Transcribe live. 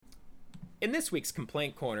in this week's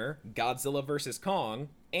Complaint Corner, Godzilla vs. Kong,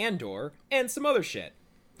 Andor, and some other shit.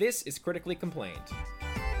 This is Critically Complained.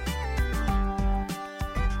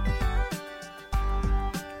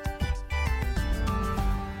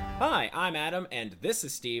 Hi, I'm Adam, and this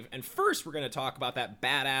is Steve, and first we're going to talk about that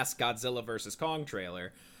badass Godzilla vs. Kong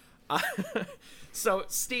trailer. So,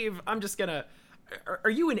 Steve, I'm just gonna... Are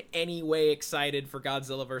you in any way excited for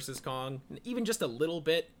Godzilla vs. Kong? Even just a little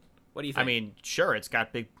bit? What do you think? I mean, sure, it's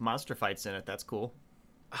got big monster fights in it. That's cool.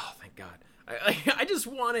 Oh, thank God. I just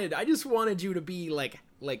wanted you to be like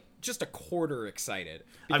just a quarter excited.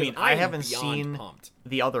 I mean, I haven't seen pumped.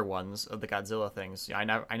 the other ones of the Godzilla things. I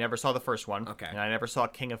never saw the first one. Okay. And I never saw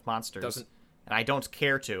King of Monsters. And I don't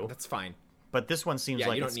care to. That's fine. But this one seems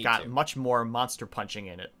like it's got to. much more monster punching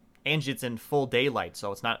in it. And it's in full daylight,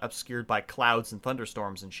 so it's not obscured by clouds and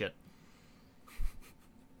thunderstorms and shit.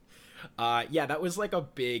 Yeah, that was like a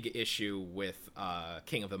big issue with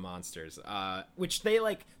King of the Monsters, which they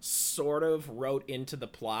like sort of wrote into the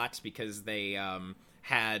plot because they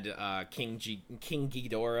had King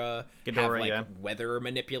Ghidorah have like weather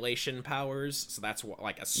manipulation powers, so that's what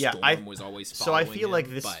like a storm was always following So I feel like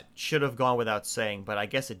him, this should have gone without saying, but I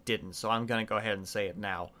guess it didn't, so I'm gonna go ahead and say it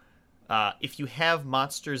now. If you have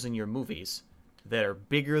monsters in your movies that are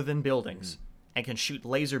bigger than buildings and can shoot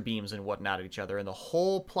laser beams and whatnot at each other, and the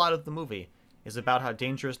whole plot of the movie is about how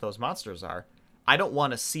dangerous those monsters are, I don't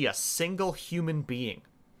want to see a single human being.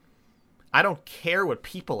 I don't care what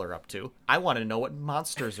people are up to. I want to know what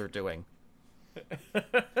monsters are doing.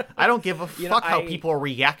 I don't give a fuck how people are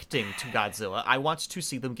reacting to Godzilla. I want to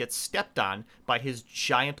see them get stepped on by his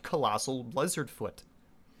giant colossal lizard foot.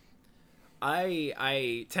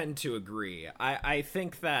 I tend to agree. I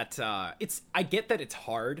think that I get that it's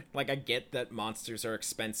hard. Like, I get that monsters are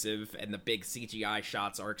expensive and the big CGI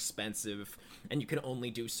shots are expensive, and you can only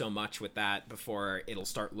do so much with that before it'll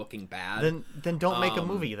start looking bad. Then don't make a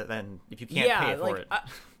movie then if you can't pay for it.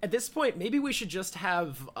 At this point, maybe we should just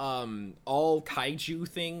have all kaiju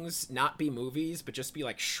things not be movies, but just be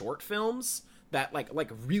like short films. That like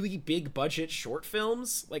really big budget short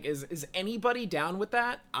films. Like, is anybody down with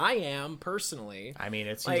that? I am, personally. I mean,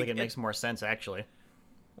 it seems like it makes more sense, actually.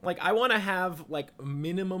 Like, I want to have like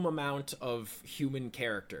minimum amount of human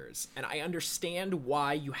characters, and I understand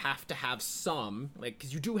why you have to have some, like,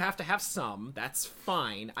 because you do have to have some. That's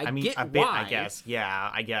fine. I mean, get a bit, why. I guess.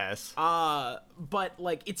 Yeah, I guess. But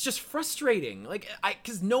like, it's just frustrating. Like,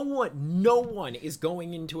 because no one is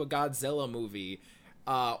going into a Godzilla movie.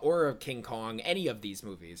 Or a King Kong, any of these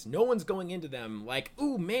movies. No one's going into them like,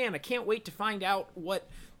 ooh, man, I can't wait to find out what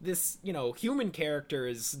this, human character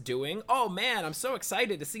is doing. Oh, man, I'm so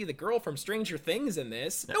excited to see the girl from Stranger Things in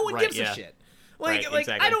this. No one gives a shit. Like,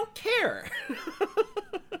 exactly. I don't care.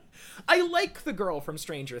 I like the girl from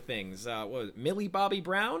Stranger Things. What was it, Millie Bobby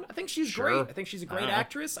Brown? I think she's great. I think she's a great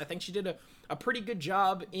actress. I think she did a pretty good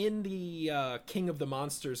job in the King of the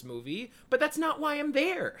Monsters movie, but that's not why I'm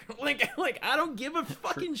there. Like I don't give a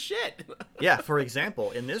fucking shit. Yeah, for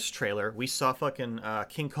example, in this trailer, we saw fucking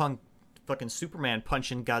King Kong fucking Superman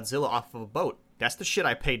punching Godzilla off of a boat. That's the shit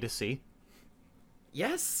I paid to see.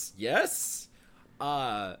 Yes.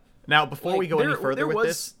 Now, before we go any further with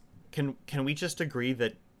this, can we just agree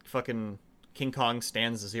that fucking King Kong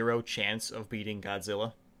stands 0 chance of beating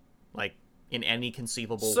Godzilla? Like, in any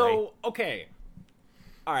conceivable way. So, okay.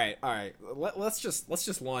 All right. Let's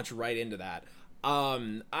just launch right into that.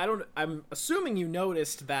 I'm assuming you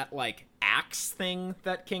noticed that, like, axe thing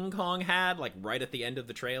that King Kong had, like, right at the end of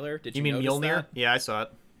the trailer. Did you mean notice Mjolnir? that? Yeah, I saw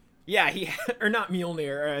it. Yeah, or not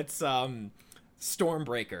Mjolnir, it's,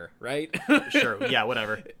 Stormbreaker, right? Sure, yeah,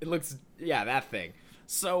 whatever. It looks, yeah, that thing.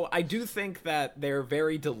 So I do think that they're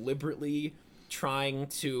very deliberately trying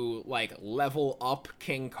to, like, level up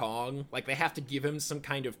King Kong. Like, they have to give him some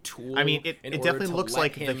kind of tool. I mean, it definitely looks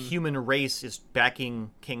like the human race is backing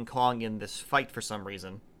King Kong in this fight for some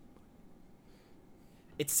reason.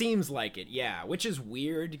 It seems like it, yeah, which is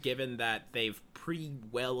weird given that they've pretty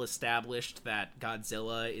well established that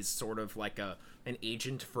Godzilla is sort of like an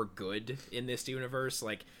agent for good in this universe.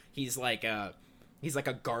 Like, he's like a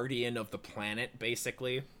guardian of the planet,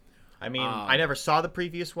 basically. I mean, I never saw the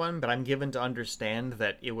previous one, but I'm given to understand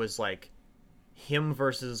that it was like him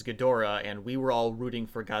versus Ghidorah, and we were all rooting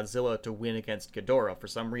for Godzilla to win against Ghidorah for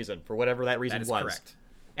some reason, for whatever that reason was. That is correct.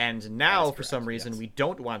 And now, for some reason, we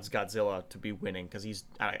don't want Godzilla to be winning, because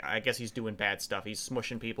I guess he's doing bad stuff. He's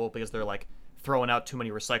smushing people because they're, like, throwing out too many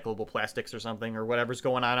recyclable plastics or something, or whatever's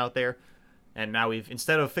going on out there. And now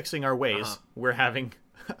instead of fixing our ways, we're having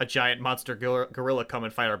a giant monster gorilla come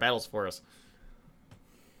and fight our battles for us.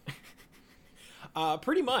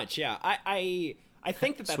 Pretty much, yeah. I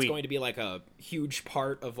think that that's Sweet. going to be like a huge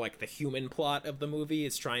part of like the human plot of the movie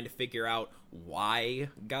is trying to figure out why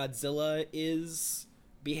Godzilla is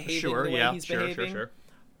behaving the way he's behaving. Sure.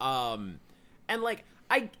 And like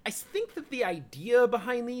I think that the idea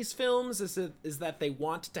behind these films is that they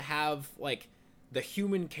want to have like the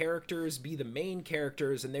human characters be the main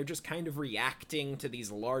characters, and they're just kind of reacting to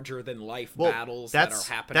these larger than life battles that are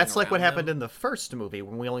happening. That's like what around happened them. in the first movie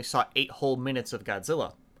when we only saw 8 whole minutes of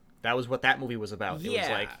Godzilla. That was what that movie was about. It was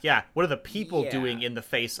like, what are the people doing in the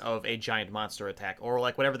face of a giant monster attack? Or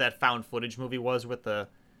like whatever that found footage movie was with the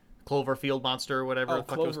Cloverfield monster or whatever. Oh,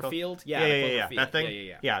 Cloverfield? Yeah. Cloverfield. That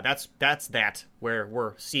thing? Yeah. That's that, where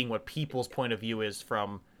we're seeing what people's point of view is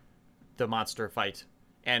from the monster fight.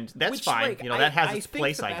 And that's fine. Like, that has its think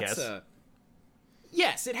place, that I guess.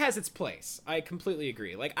 Yes, it has its place. I completely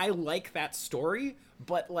agree. Like, I like that story,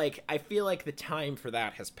 but, like, I feel like the time for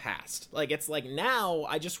that has passed. Like, it's like, now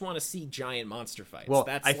I just want to see giant monster fights. Well,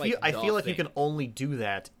 That's I feel like thing. you can only do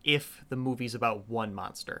that if the movie's about one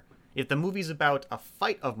monster. If the movie's about a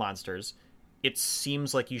fight of monsters, it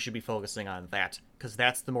seems like you should be focusing on that, because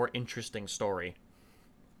that's the more interesting story.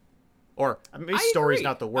 Or, maybe story's agree.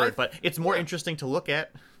 not the word, but it's more interesting to look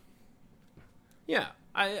at. Yeah,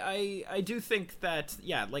 I do think that,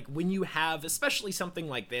 like, when you have, especially something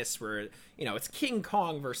like this, where, it's King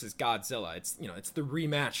Kong versus Godzilla, it's the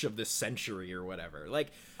rematch of the century or whatever.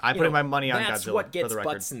 Like, I'm putting my money on that's Godzilla, what gets for the record.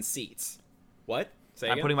 butts and seats. What? Say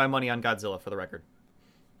I'm again? putting my money on Godzilla, for the record.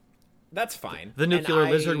 That's fine. The nuclear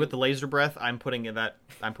lizard with the laser breath, I'm putting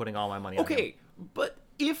all my money on him. Okay, but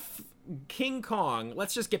if King Kong,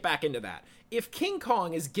 let's just get back into that. If King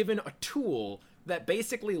Kong is given a tool that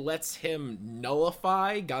basically lets him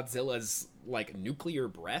nullify Godzilla's, like, nuclear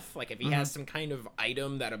breath, like if he has some kind of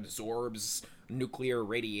item that absorbs nuclear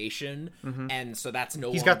radiation, and so that's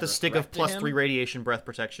no He's longer got the stick of +3 radiation breath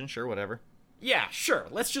protection, sure, whatever. Yeah, sure.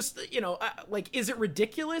 Let's just, like, is it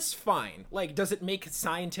ridiculous? Fine. Like, does it make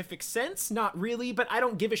scientific sense? Not really, but I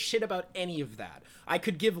don't give a shit about any of that. I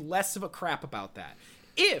could give less of a crap about that.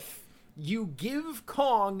 If you give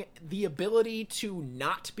Kong the ability to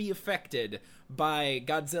not be affected by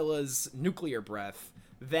Godzilla's nuclear breath,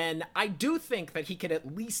 then I do think that he could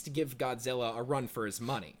at least give Godzilla a run for his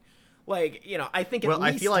money. Like, I think at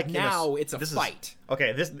least I feel like now it's a fight.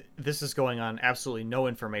 Okay, this is going on absolutely no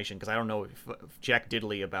information, because I don't know if Jack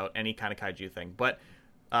Diddley about any kind of kaiju thing, but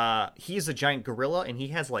he is a giant gorilla, and he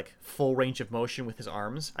has, like, full range of motion with his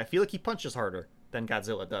arms. I feel like he punches harder than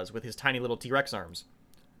Godzilla does with his tiny little T-Rex arms.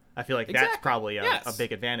 I feel like that's probably a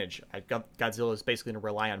big advantage. Godzilla is basically going to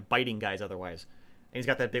rely on biting guys otherwise. And he's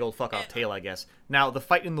got that big old fuck-off tail, I guess. Now, the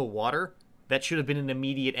fight in the water, that should have been an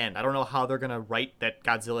immediate end. I don't know how they're going to write that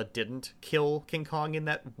Godzilla didn't kill King Kong in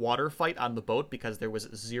that water fight on the boat, because there was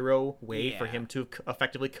zero way for him to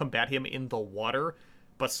effectively combat him in the water,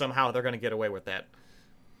 but somehow they're going to get away with that.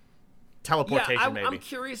 Teleportation, maybe. I'm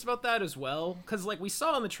curious about that as well, because like we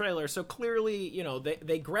saw in the trailer, so clearly,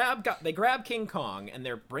 they grab King Kong and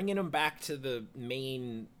they're bringing him back to the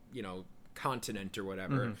main, continent or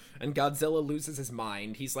whatever, and Godzilla loses his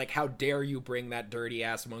mind. He's like, "How dare you bring that dirty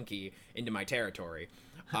ass monkey into my territory?"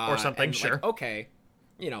 Or something. And, sure. like, okay,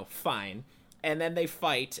 fine. And then they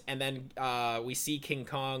fight, and then we see King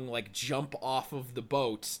Kong like jump off of the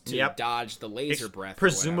boat to dodge the laser breath,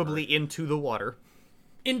 presumably into the water.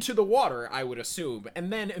 Into the water, I would assume.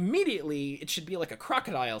 And then immediately it should be like a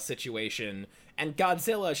crocodile situation, and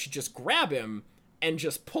Godzilla should just grab him and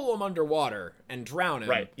just pull him underwater and drown him.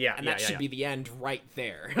 Right, yeah. And that should be the end right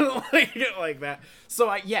there. like that.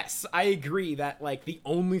 So, yes, I agree that, like, the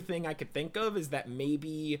only thing I could think of is that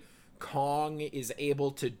maybe Kong is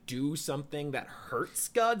able to do something that hurts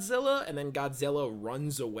Godzilla, and then Godzilla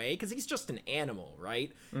runs away, because he's just an animal,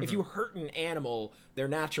 right? If you hurt an animal, their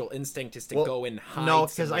natural instinct is to go and hide. No,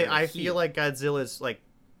 because I feel like Godzilla's like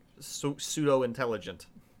pseudo-intelligent,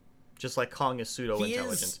 just like Kong is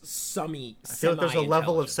pseudo-intelligent. He is semi. I feel like there's a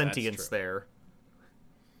level of sentience there.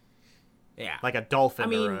 Yeah, like a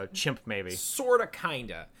dolphin or a chimp, maybe. Sorta,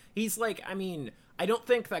 kinda. He's like, I don't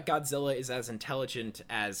think that Godzilla is as intelligent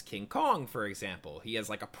as King Kong, for example. He has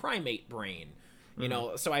like a primate brain, you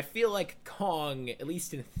know? So I feel like Kong, at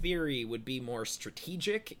least in theory, would be more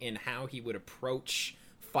strategic in how he would approach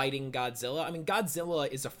fighting Godzilla. Godzilla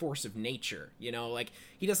is a force of nature, Like,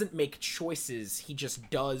 he doesn't make choices, he just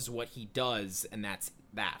does what he does, and that's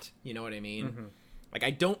that. You know what I mean? Like,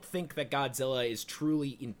 I don't think that Godzilla is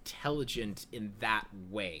truly intelligent in that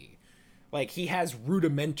way. Like, he has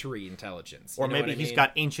rudimentary intelligence. Or maybe he's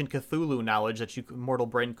got ancient Cthulhu knowledge that your mortal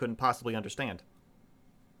brain couldn't possibly understand.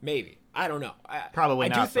 Maybe. I don't know. Probably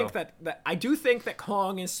not, I do think that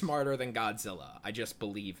Kong is smarter than Godzilla. I just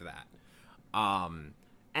believe that. And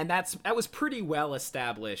that was pretty well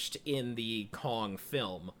established in the Kong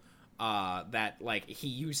film. That like he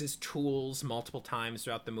uses tools multiple times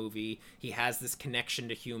throughout the movie. He has this connection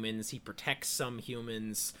to humans. He protects some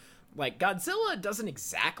humans. Like Godzilla doesn't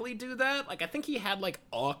exactly do that. Like I think he had like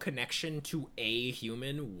a connection to a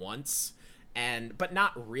human once, but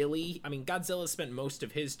not really. I mean, Godzilla spent most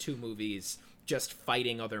of his 2 movies just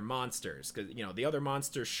fighting other monsters, because the other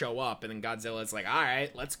monsters show up and then Godzilla's like, all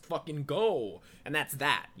right, let's fucking go, and that's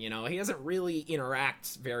that. He doesn't really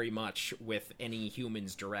interact very much with any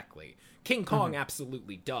humans directly. King Kong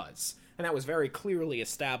absolutely does, and that was very clearly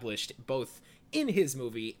established both in his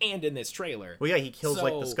movie and in this trailer. Well, yeah, he kills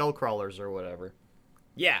like the skull crawlers or whatever.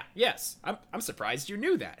 Yeah, yes. I'm surprised you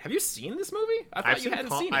knew that. Have you seen this movie? I thought you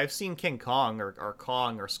hadn't seen it. I've seen King Kong or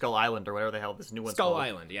Kong or Skull Island or whatever the hell this new one's called. Skull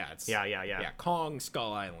Island, yeah. Yeah, Kong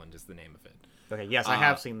Skull Island is the name of it. Okay, yes, I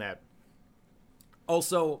have seen that.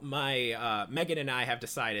 Also, my Megan and I have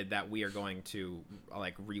decided that we are going to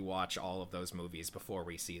like rewatch all of those movies before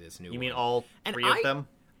we see this new one. You mean all 3 of them?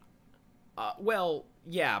 Well,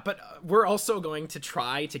 yeah, but we're also going to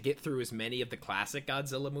try to get through as many of the classic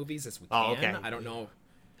Godzilla movies as we can. Oh, okay. I don't know.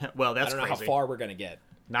 Well, that's I don't know crazy. how far we're going to get.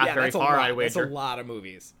 Not very far, I wager. That's a lot of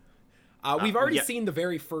movies. We've already seen the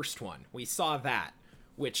very first one. We saw that,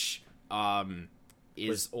 which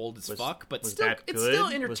is old as fuck, but it's still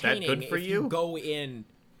entertaining. Was that good for you?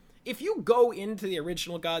 If you go into the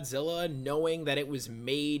original Godzilla knowing that it was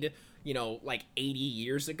made, like 80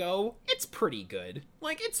 years ago, it's pretty good.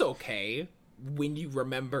 Like, it's okay when you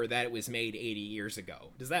remember that it was made 80 years ago.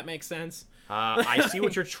 Does that make sense? I see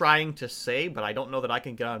what you're trying to say, but I don't know that I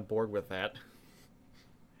can get on board with that.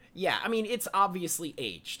 Yeah, I mean, it's obviously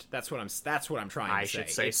aged. That's what I'm trying to say. I should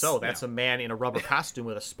say so. That's a man in a rubber costume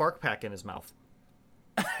with a spark pack in his mouth.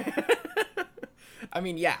 I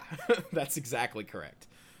mean, yeah, that's exactly correct.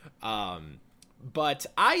 But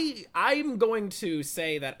I'm going to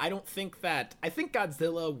say that I think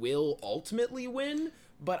Godzilla will ultimately win,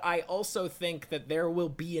 but I also think that there will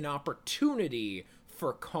be an opportunity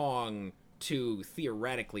for Kong to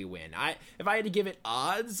theoretically win. If I had to give it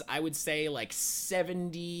odds, I would say like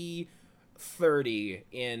 70-30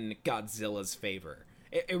 in Godzilla's favor.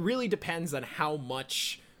 It really depends on how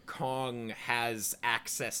much Kong has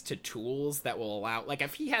access to tools that will allow, like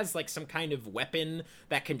if he has like some kind of weapon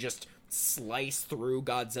that can just slice through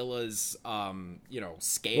Godzilla's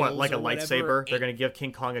scales. What, like a whatever, lightsaber? They're gonna give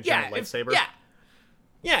King Kong a giant lightsaber?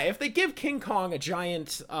 Yeah, if they give King Kong a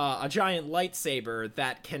giant lightsaber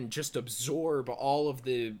that can just absorb all of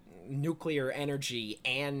the nuclear energy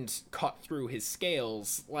and cut through his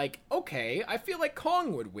scales, like, okay, I feel like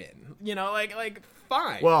Kong would win. Like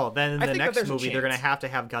fine. Well, then in the next movie, they're going to have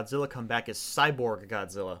Godzilla come back as Cyborg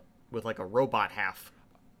Godzilla with like a robot half.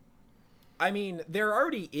 I mean, there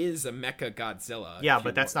already is a Mecha Godzilla. Yeah,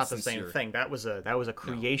 but that's not the same thing. That was a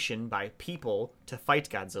creation by people to fight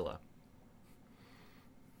Godzilla.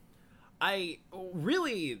 I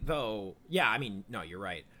really, though, yeah, I mean, no, you're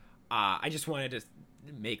right. I just wanted to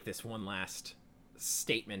make this one last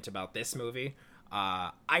statement about this movie.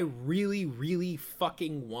 I really, really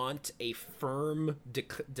fucking want a firm,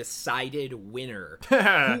 decided winner. Who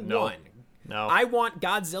won? No. I want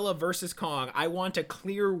Godzilla versus Kong. I want a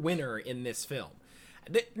clear winner in this film.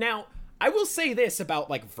 Now, I will say this about,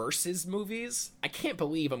 like, versus movies. I can't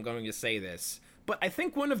believe I'm going to say this, but I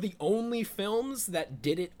think one of the only films that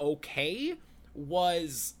did it okay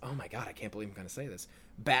was, oh my god, I can't believe I'm going to say this,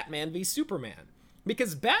 Batman v Superman.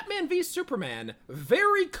 Because Batman v Superman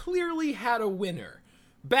very clearly had a winner.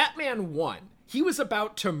 Batman won. He was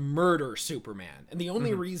about to murder Superman, and the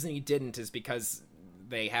only reason he didn't is because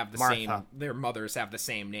they have the Martha. their mothers have the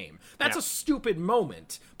same name. That's a stupid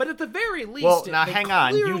moment, but at the very least, well, now hang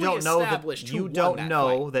on, you don't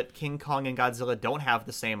know that King Kong and Godzilla don't have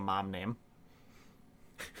the same mom name.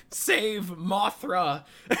 Save Mothra.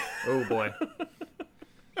 Oh boy.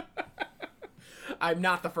 I'm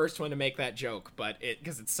not the first one to make that joke, but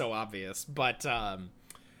because it's so obvious. But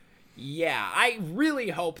yeah, I really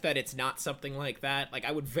hope that it's not something like that. Like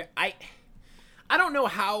I don't know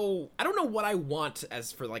what I want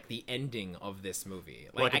as for like the ending of this movie.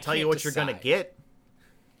 Like, well, I can tell you what you're gonna get.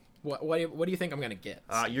 What do you think I'm gonna get?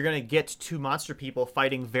 You're gonna get 2 monster people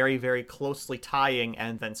fighting very, very closely tying,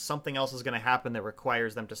 and then something else is gonna happen that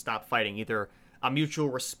requires them to stop fighting. Either a mutual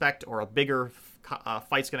respect or a bigger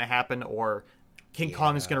fight's gonna happen, or King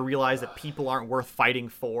Kong is gonna realize that people aren't worth fighting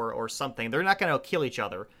for, or something. They're not gonna kill each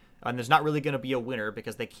other, and there's not really gonna be a winner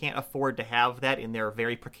because they can't afford to have that in their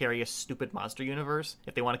very precarious, stupid monster universe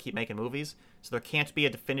if they want to keep making movies. So there can't be a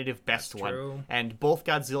definitive best one. True. And both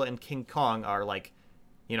Godzilla and King Kong are like,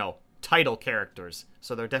 title characters,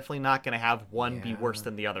 so they're definitely not going to have one be Yeah. worse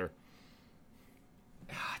than the other.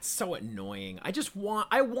 It's so annoying.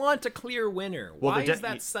 I want a clear winner. Well, Why is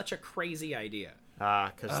that such a crazy idea?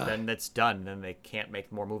 Because then it's done. Then they can't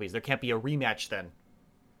make more movies. There can't be a rematch then.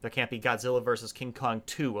 There can't be Godzilla vs. King Kong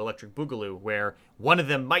 2, Electric Boogaloo, where one of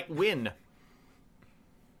them might win.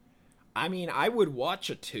 I mean, I would watch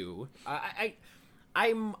a 2.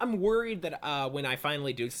 I'm worried that when I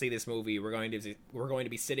finally do see this movie, we're going to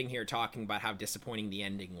be sitting here talking about how disappointing the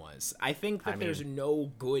ending was. I think that there's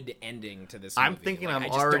no good ending to this movie. I'm thinking I'm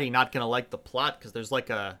already not gonna like the plot because there's like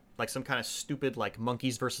some kind of stupid like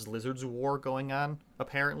monkeys versus lizards war going on.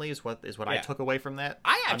 Apparently, is what I took away from that.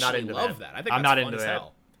 I I'm not actually into love that. I think I'm that's not fun into as that.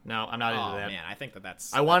 hell. No, I'm not into that. Oh man, I think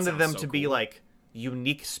that's. I wanted that them sounds to so be cool. like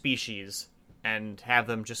unique species and have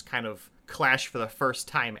them just kind of clash for the first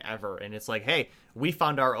time ever. And it's like, hey, we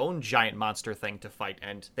found our own giant monster thing to fight,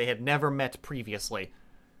 and they had never met previously.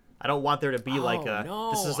 I don't want there to be like a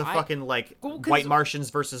this is a fucking like white Martians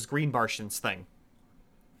versus green Martians thing.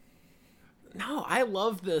 No, I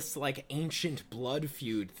love this like ancient blood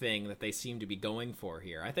feud thing that they seem to be going for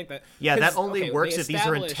here. I think that that only works they if these are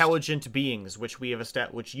established- intelligent beings, which we have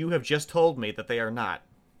which you have just told me that they are not.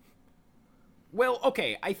 Well,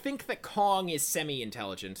 okay, I think that Kong is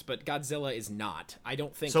semi-intelligent, but Godzilla is not. I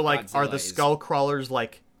don't think. So, like, Godzilla are the is... skull crawlers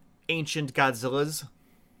like ancient Godzillas?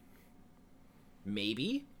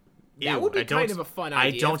 Maybe. Ew, That would be kind of a fun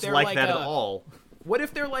idea. I don't if they're like that at all. What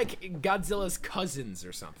if they're like Godzilla's cousins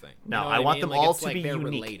or something? No, You know I what want mean? them Like, all it's to like be they're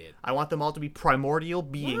unique. related. I want them all to be primordial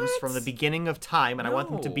beings from the What? beginning of time, and I want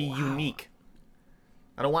them to be No, wow. unique.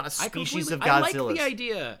 I don't want a species of I like Godzillas. the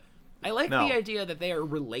idea. I like No. the idea that they are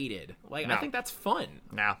related. Like, No. I think that's fun.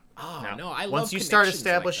 No. Oh, no, I love Once you start connections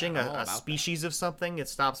like establishing that. I'm all a about species of something, it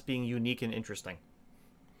stops being unique and interesting.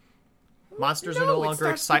 Monsters are No, no it longer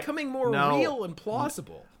starts exciting. becoming more real and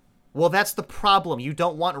plausible. Well, that's the problem. You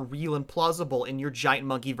don't want real and plausible in your giant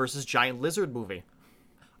monkey versus giant lizard movie.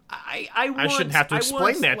 I shouldn't have to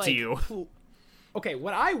explain that to you. Okay,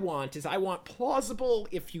 what I want is plausible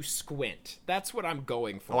if you squint. That's what I'm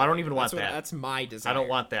going for. Oh, I don't even want That's that. That's my desire. I don't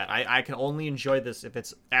want that. I can only enjoy this if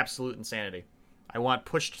it's absolute insanity. I want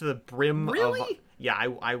pushed to the brim of... Really? Yeah,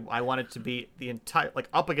 I want it to be the entire... Like,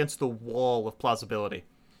 up against the wall of plausibility.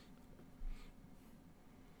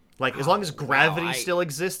 Like, as long as gravity still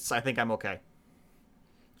exists, I think I'm okay.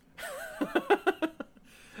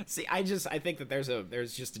 See, I think that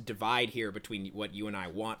there's just a divide here between what you and I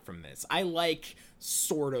want from this. I like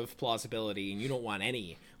sort of plausibility, and you don't want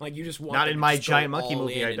any. Like, you just want Not them in to my just giant go monkey all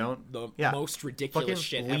movie, in I and don't. The Yeah. most ridiculous Fucking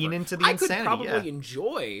shit lean ever. into the I could insanity, probably yeah.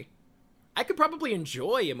 enjoy. I could probably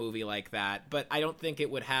enjoy a movie like that, but I don't think it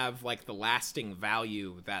would have like the lasting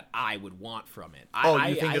value that I would want from it.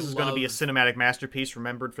 You think this is going to be a cinematic masterpiece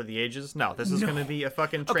remembered for the ages? No, this is going to be a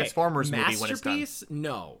fucking Transformers movie when it's done. Masterpiece?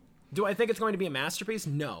 No. Do I think it's going to be a masterpiece?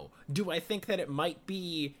 No. Do I think that it might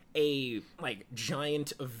be a like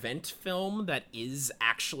giant event film that is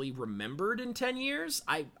actually remembered in 10 years?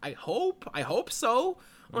 I hope. I hope so.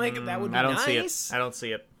 Like that would be I don't nice. see it. I don't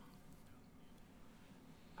see it.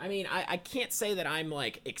 I mean, I can't say that I'm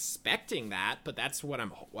like expecting that, but that's what I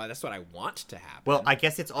want to happen. Well, I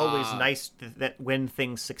guess it's always nice that when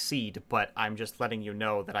things succeed, but I'm just letting you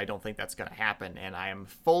know that I don't think that's going to happen, and I am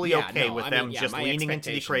fully okay with them just my leaning into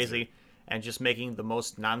the expectations crazy and just making the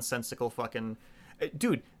most nonsensical fucking...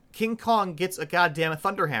 Dude, King Kong gets a goddamn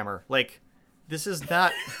thunderhammer. Like, this is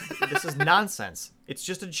not... this is nonsense. It's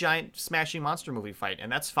just a giant smashing monster movie fight,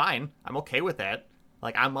 and that's fine. I'm okay with that.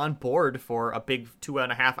 Like, I'm on board for a big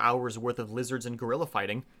 2.5 hours worth of lizards and gorilla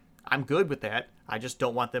fighting. I'm good with that. I just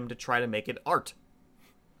don't want them to try to make it art.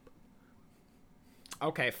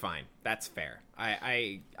 Okay, fine. That's fair.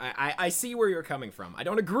 I see where you're coming from. I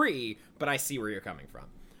don't agree, but I see where you're coming from.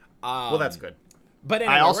 Well, that's good. But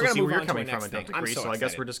anyway, I also we're gonna see move where you're on to coming our from and next don't thing. agree, I'm so I guess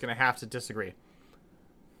excited. we're just going to have to disagree.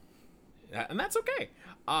 And that's okay.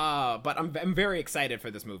 But I'm very excited for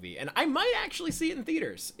this movie, and I might actually see it in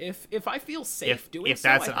theaters if I feel safe doing so. If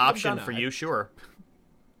that's I an think I'm option gonna. for you, sure.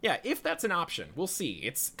 Yeah, if that's an option, we'll see.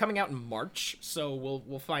 It's coming out in March, so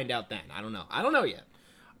we'll find out then. I don't know yet.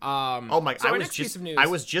 Oh my! So I our was next piece just of news, I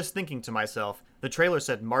was just thinking to myself, the trailer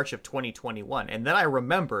said March of 2021, and then I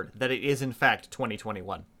remembered that it is in fact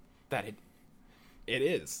 2021. that it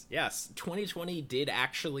is. Yes, 2020 did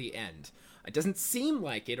actually end. It doesn't seem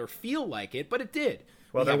like it or feel like it, but it did.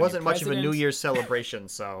 Well, We there have new wasn't much of a New president. Year's celebration,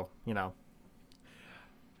 so you know.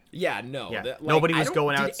 Yeah, no. Yeah, Like, nobody was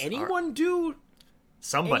going out. Did anyone do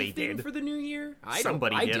Somebody anything did. for the New Year?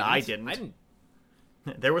 Somebody did. I didn't. I didn't.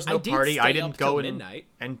 There was no I did party. I stay didn't up till go midnight.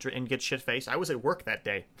 and get shit faced. I was at work that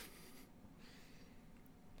day.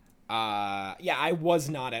 Yeah, I was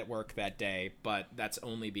not at work that day, but that's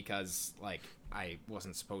only because, like, I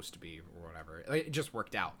wasn't supposed to be or whatever. It just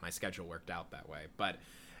worked out. My schedule worked out that way. But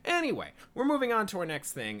anyway, we're moving on to our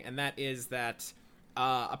next thing, and that is that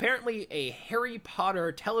apparently a Harry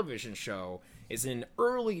Potter television show is in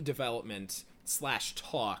early development /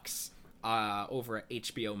 talks over at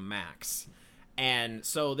HBO Max. And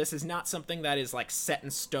so this is not something that is, like, set in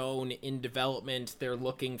stone in development. They're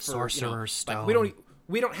looking for Sorcerer's Stone. Like,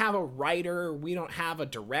 we don't have a writer, we don't have a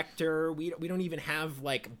director, we don't even have,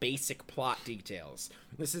 like, basic plot details.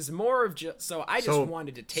 This is more of just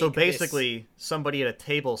wanted to take So basically, somebody at a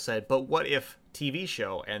table said, "But what if TV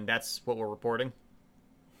show?" And that's what we're reporting.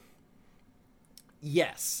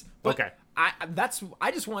 Yes. But Okay.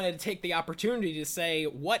 I just wanted to take the opportunity to say,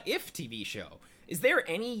 what if TV show? Is there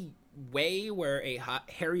any way where a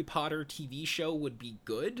Harry Potter TV show would be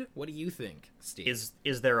good? What do you think, Steve?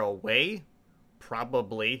 Is there a way?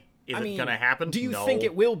 Probably. Is it gonna happen? Do you No. think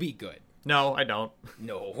it will be good? No, I don't.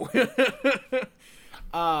 No.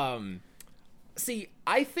 See,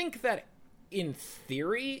 I think that in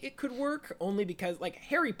theory it could work, only because, like,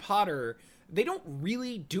 Harry Potter, they don't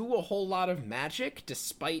really do a whole lot of magic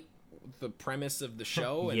despite the premise of the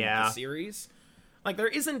show and Yeah. the series. Like, there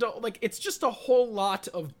isn't it's just a whole lot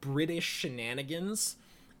of British shenanigans,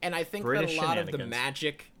 and I think British that a lot of the shenanigans.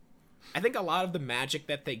 magic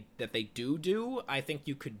that they do, I think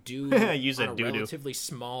you could do You said on a doo-doo. relatively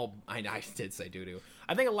small. I did say doo-doo.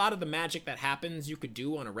 I think a lot of the magic that happens you could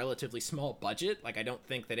do on a relatively small budget. Like, I don't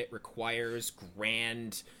think that it requires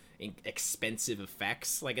grand, expensive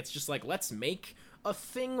effects. Like, it's just like, let's make a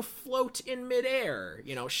thing float in midair,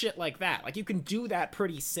 shit like that. Like, you can do that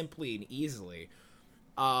pretty simply and easily.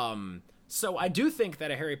 So I do think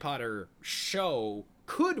that a Harry Potter show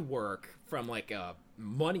could work from, like, a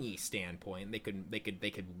money standpoint. They could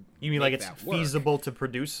You mean like it's that work. feasible to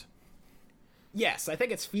produce? Yes, I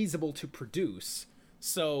think it's feasible to produce.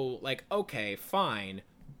 So, like, okay, fine.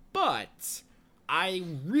 But I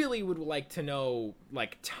really would like to know,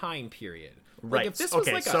 like, time period. Like, Right. if this was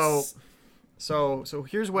Okay, like So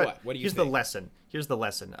here's what do you here's think? the lesson. Here's the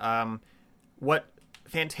lesson. What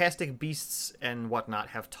Fantastic Beasts and whatnot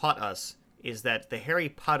have taught us is that the Harry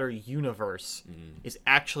Potter universe is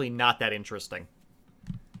actually not that interesting.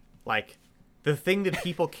 Like, the thing that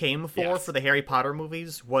people came for Yes. for the Harry Potter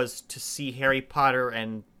movies was to see Harry Potter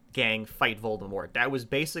and gang fight Voldemort. That was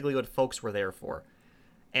basically what folks were there for.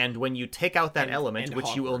 And when you take out that element, and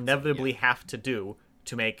which you will Hogwarts, inevitably yeah. have to do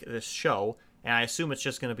to make this show, and I assume it's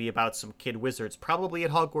just going to be about some kid wizards, probably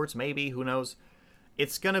at Hogwarts, maybe, who knows.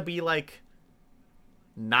 It's going to be, like,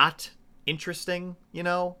 not interesting,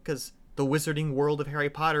 because the wizarding world of Harry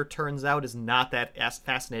Potter turns out is not that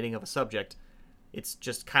fascinating of a subject. It's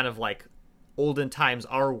just kind of like olden times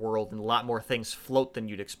our world, and a lot more things float than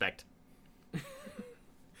you'd expect.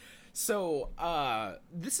 So,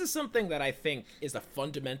 this is something that I think is a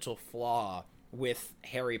fundamental flaw with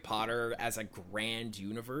Harry Potter as a grand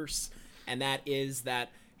universe, and that is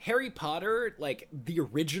that Harry Potter, like, the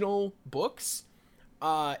original books,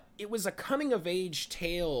 it was a coming-of-age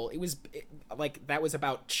tale. That was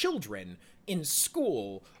about children in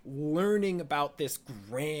school learning about this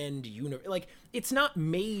grand universe. Like, it's not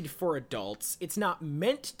made for adults. It's not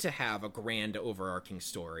meant to have a grand overarching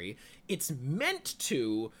story. It's meant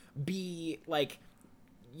to be, like,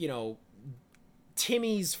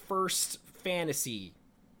 Timmy's first fantasy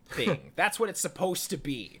thing. That's what it's supposed to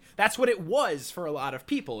be. That's what it was for a lot of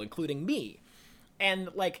people, including me. And,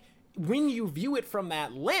 like, when you view it from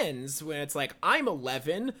that lens, when it's like, I'm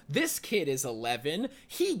 11, this kid is 11,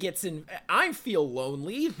 I feel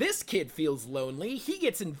lonely, this kid feels lonely, he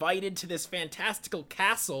gets invited to this fantastical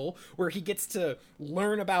castle where he gets to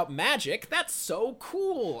learn about magic. That's so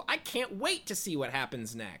cool. I can't wait to see what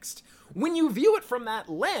happens next. When you view it from that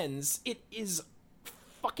lens, it is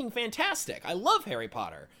fucking fantastic. I love Harry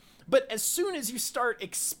Potter. But as soon as you start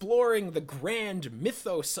exploring the grand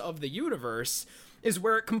mythos of the universe, is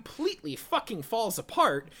where it completely fucking falls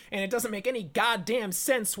apart, and it doesn't make any goddamn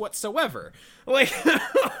sense whatsoever. Like,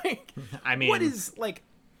 I mean, what is, like,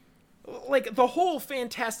 the whole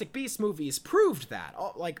Fantastic Beasts movies proved that,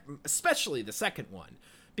 like, especially the second one,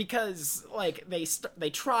 because, like,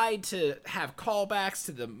 they tried to have callbacks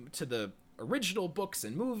to the original books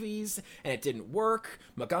and movies, and it didn't work.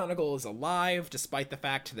 McGonagall is alive, despite the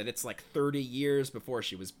fact that it's like 30 years before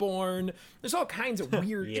she was born. There's all kinds of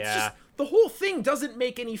weird... Yeah. It's just... The whole thing doesn't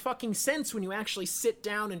make any fucking sense when you actually sit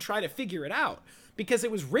down and try to figure it out. Because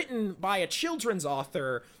it was written by a children's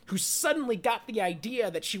author who suddenly got the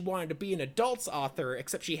idea that she wanted to be an adult's author,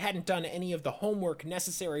 except she hadn't done any of the homework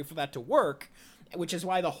necessary for that to work. which is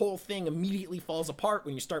why the whole thing immediately falls apart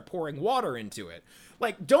when you start pouring water into it.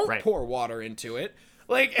 Like, don't Right. pour water into it.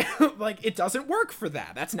 Like, like it doesn't work for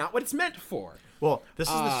that. That's not what it's meant for. Well, this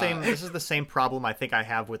is the same. This is the same problem I think I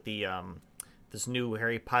have with the this new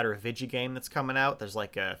Harry Potter Vigi game that's coming out. There's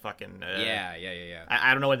like a fucking Yeah.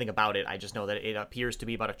 I don't know anything about it. I just know that it appears to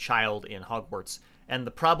be about a child in Hogwarts. And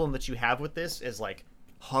the problem that you have with this is like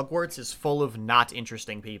Hogwarts is full of not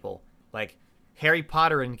interesting people. Like Harry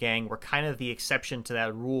Potter and gang were kind of the exception to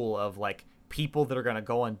that rule of like people that are going to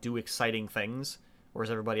go and do exciting things, whereas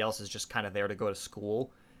everybody else is just kind of there to go to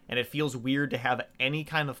school. And it feels weird to have any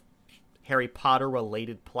kind of Harry Potter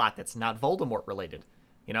related plot that's not Voldemort related,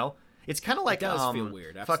 you know? It's kind of like It does feel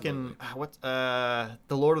weird, fucking absolutely.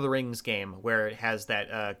 the Lord of the Rings game where it has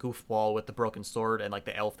that goofball with the broken sword and like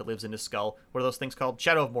the elf that lives in his skull. What are those things called?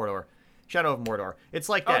 Shadow of Mordor. Shadow of Mordor. It's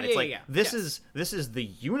like that. It's like this is the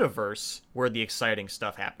universe where the exciting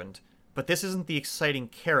stuff happened, but this isn't the exciting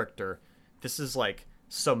character. This is like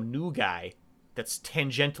some new guy that's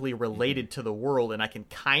tangentially related to the world, and I can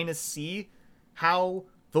kind of see how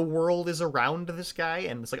the world is around this guy,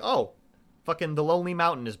 and it's like, oh, fucking the Lonely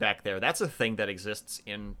Mountain is back there. That's a thing that exists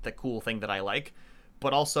in the cool thing that I like.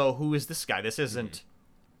 But also, who is this guy? This isn't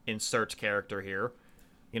insert character here.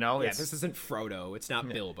 You know, This isn't Frodo. It's not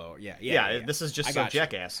Bilbo. This is just I some got you.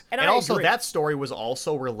 jackass. And And I also, agree. that story was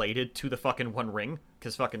also related to the fucking One Ring,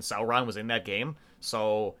 because fucking Sauron was in that game.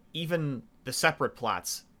 So even the separate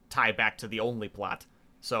plots tie back to the only plot.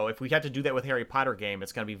 So if we had to do that with Harry Potter game,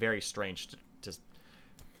 it's going to be very strange to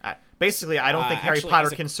basically, I don't think Harry actually, Potter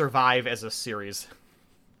as a- can survive as a series.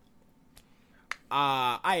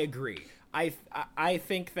 I agree. I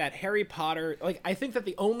think that Harry Potter, like, I think that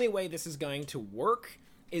the only way this is going to work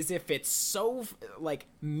is if it's so, like,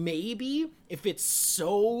 maybe if it's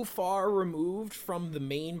so far removed from the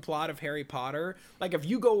main plot of Harry Potter. Like, if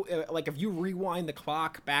you go, like, if you rewind the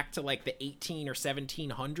clock back to, like, the 18 or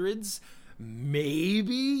 1700s,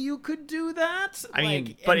 maybe you could do that. I mean,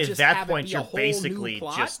 like, but and at just that have it point, be a you're whole new basically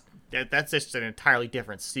plot. just that's just an entirely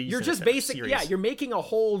different season. You're just instead of basic, series. yeah. You're making a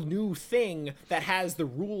whole new thing that has the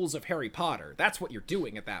rules of Harry Potter. That's what you're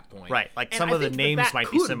doing at that point, Right, like And some I of the think names that might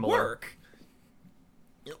be could similar. work.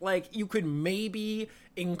 Like, you could maybe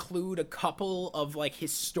include a couple of like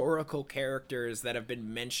historical characters that have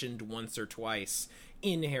been mentioned once or twice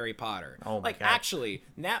in Harry Potter. Oh my like, God. actually,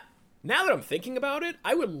 now that I'm thinking about it,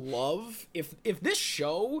 I would love if this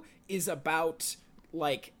show is about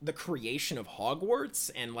like the creation of Hogwarts,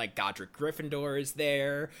 and like Godric Gryffindor is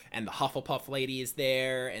there, and the Hufflepuff lady is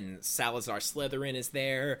there, and Salazar Slytherin is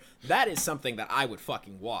there. That is something that I would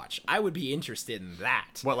fucking watch. I would be interested in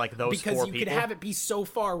that. What, like those because four you people? could have it be so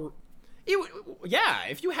far. Yeah,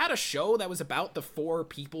 if you had a show that was about the four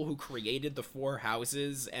people who created the four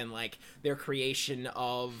houses and like their creation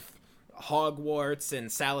of Hogwarts,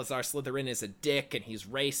 and Salazar Slytherin is a dick and he's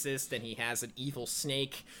racist and he has an evil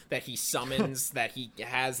snake that he summons that he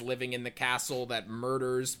has living in the castle that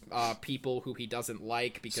murders people who he doesn't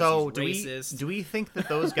like because he's racist. Do we think that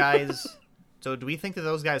those guys? So do we think that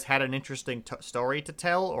those guys had an interesting story to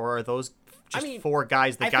tell, or are those just four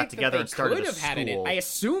guys that got together and started a school? I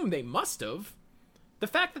assume they must have. The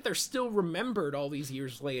fact that they're still remembered all these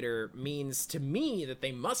years later means to me that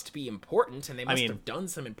they must be important, and they must have done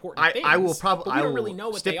some important things. I will probably. We don't really know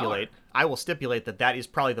what stipulate. they are. I will stipulate that is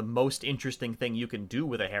probably the most interesting thing you can do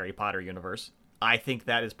with a Harry Potter universe. I think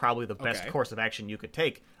that is probably the best course of action you could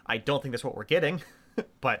take. I don't think that's what we're getting,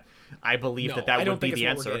 but I believe that would be the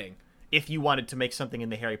answer. If you wanted to make something in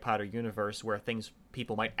the Harry Potter universe where things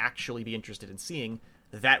people might actually be interested in seeing,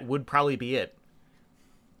 that would probably be it.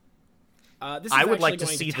 I would like to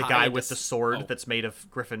see the guy with the sword that's made of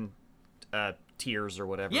Griffin tears or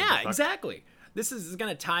whatever. Yeah, exactly. This is going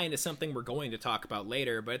to tie into something we're going to talk about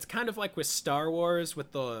later, but it's kind of like with Star Wars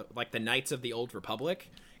with the Knights of the Old Republic.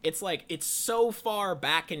 It's like it's so far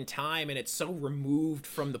back in time and it's so removed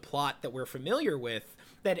from the plot that we're familiar with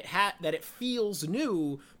that it feels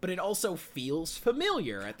new, but it also feels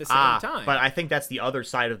familiar at the same time. But I think that's the other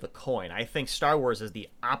side of the coin. I think Star Wars is the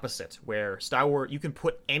opposite, where Star Wars, you can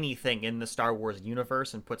put anything in the Star Wars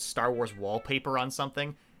universe and put Star Wars wallpaper on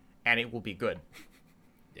something, and it will be good.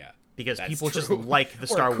 Yeah. Because people just like the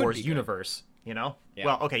Star Wars universe, you know? Yeah.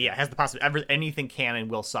 Well, okay, yeah, it has the possibility. Anything can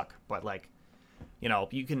and will suck, but, like, you know,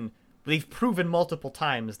 you can... They've proven multiple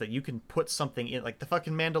times that you can put something in, like the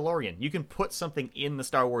fucking Mandalorian. You can put something in the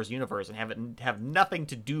Star Wars universe and have it have nothing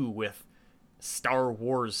to do with Star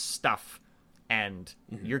Wars stuff, and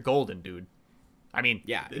you're golden, dude. I mean,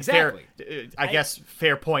 yeah, exactly. I guess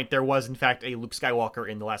fair point. There was in fact a Luke Skywalker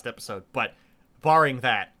in the last episode, but barring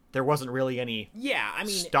that, there wasn't really any Yeah, I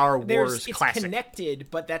mean, Star Wars it's classic. connected,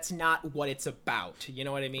 but that's not what it's about. You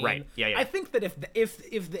know what I mean? Right. Yeah. I think that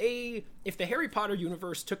if the Harry Potter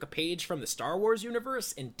universe took a page from the Star Wars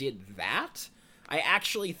universe and did that, I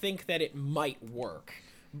actually think that it might work.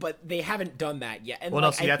 But they haven't done that yet. And Well,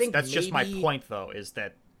 like, no, see, I think that's just my maybe- point, though, is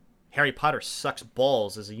that Harry Potter sucks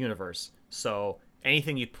balls as a universe. So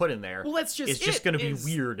anything you put in there Well, that's just is just it, going to be is-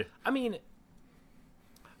 weird. I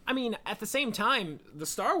mean, at the same time, the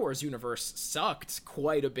Star Wars universe sucked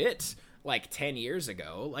quite a bit like 10 years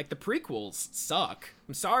ago. Like, the prequels suck.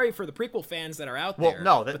 I'm sorry for the prequel fans that are out Well, there.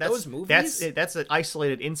 no, but that's those movies, that's an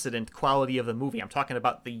isolated incident quality of the movie. I'm talking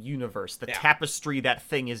about the universe, the tapestry that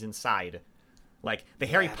thing is inside. Like, the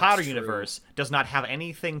Harry that's Potter true. universe does not have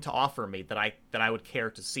anything to offer me that I would care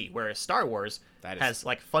to see. Whereas Star Wars That is- has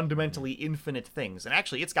like fundamentally infinite things, and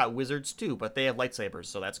actually, it's got wizards too, but they have lightsabers,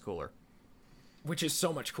 so that's cooler. which is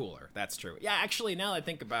so much cooler. That's true. Yeah, actually, now that I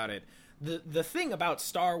think about it, the thing about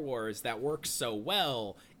Star Wars that works so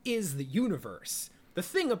well is the universe. The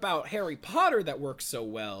thing about Harry Potter that works so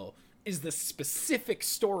well is the specific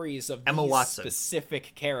stories of Emma these Watson.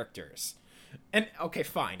 specific characters. And okay,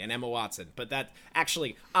 fine, and Emma Watson, but that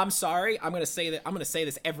actually, I'm sorry, I'm gonna say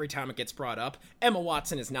this every time it gets brought up. Emma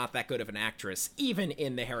Watson is not that good of an actress, even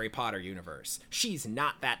in the Harry Potter universe. She's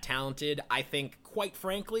not that talented. I think, quite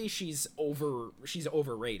frankly, she's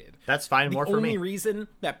overrated. That's fine. The More for only me. reason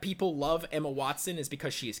that people love Emma Watson is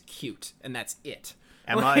because she is cute, and that's it.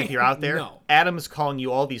 Emma, Like, if you're out there, no. Adam's calling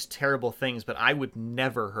you all these terrible things, but I would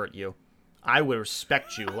never hurt you. I would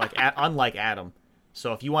respect you, like unlike Adam.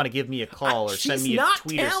 So if you want to give me a call or send She's me a not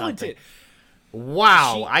tweet talented. or something.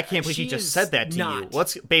 Wow, She- I can't believe he she just is said that to you. not.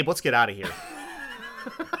 Let's get out of here.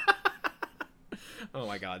 Oh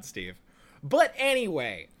my god, Steve. But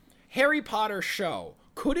anyway, Harry Potter show.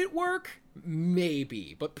 Could it work?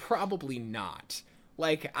 Maybe, but probably not.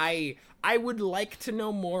 Like, I would like to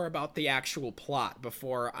know more about the actual plot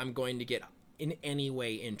before I'm going to get in any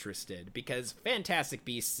way interested, because Fantastic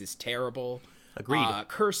Beasts is terrible. Agreed.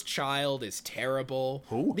 Cursed Child is terrible.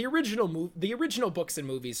 Who? The original books and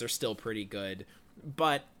movies are still pretty good,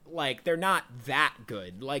 but like they're not that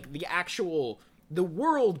good. Like the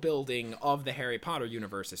world building of the Harry Potter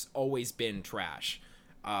universe has always been trash,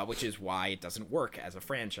 which is why it doesn't work as a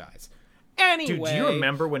franchise. Anyway, Dude, do you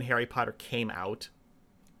remember when Harry Potter came out?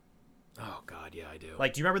 Oh god, yeah, I do.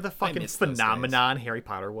 Like, do you remember the fucking miss those days. phenomenon Harry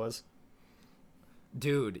Potter was?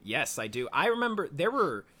 Dude, yes, I do. I remember there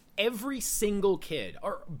were every single kid,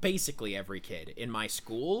 or basically every kid in my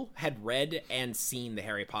school had read and seen the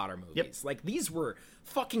Harry Potter movies. Yep. Like, these were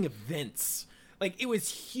fucking events. Like, it was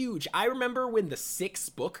huge. I remember when the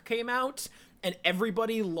 6th book came out and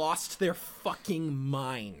everybody lost their fucking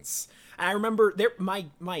minds. I remember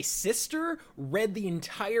my sister read the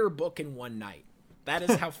entire book in one night. That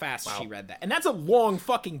is how fast she read that. And that's a long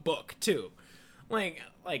fucking book, too.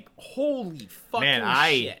 Like holy fucking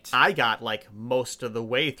Man, shit. I got like most of the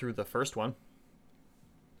way through the first one.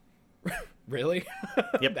 Really?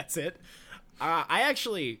 Yep. That's it? I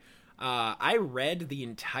actually I read the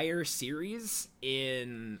entire series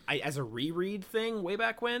as a reread thing way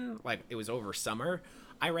back when. Like, it was over summer.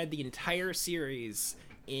 I read the entire series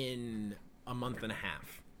in a month and a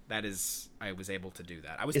half. That is, I was able to do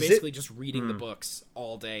that. I was Is basically just reading the books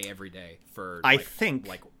all day, every day for I like, think-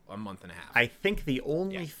 like a month and a half. I think the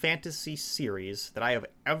only Yeah. fantasy series that I have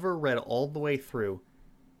ever read all the way through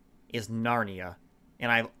is Narnia,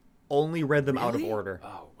 and I've only read them out of Really? order.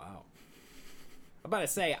 Oh, wow. I'm about to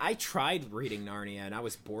say, I tried reading Narnia and I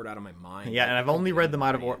was bored out of my mind. Yeah, and I've only read them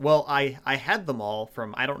out of Narnia. order. Well, I had them all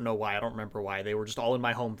from, I don't know why, I don't remember why. They were just all in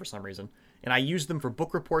my home for some reason. And I used them for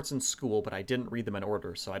book reports in school, but I didn't read them in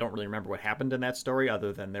order, so I don't really remember what happened in that story,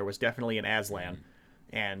 other than there was definitely an Aslan,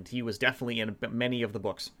 and he was definitely in many of the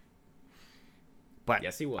books. But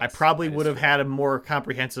Yes, he was. I probably That is would have true. had a more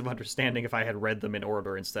comprehensive understanding if I had read them in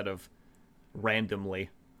order instead of randomly.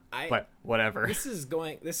 But whatever. This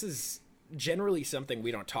is generally something we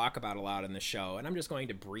don't talk about a lot in the show, and I'm just going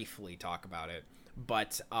to briefly talk about it.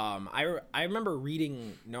 But I remember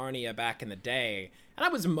reading Narnia back in the day, and I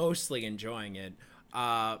was mostly enjoying it.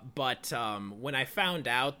 But when I found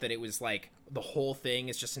out that it was like the whole thing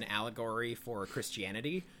is just an allegory for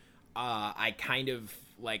Christianity, I kind of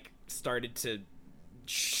like started to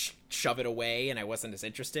shove it away, and I wasn't as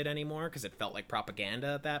interested anymore because it felt like propaganda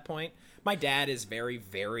at that point. My dad is very,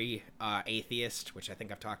 very atheist, which I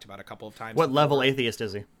think I've talked about a couple of times. What level atheist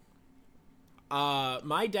is he?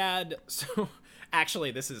 My dad, so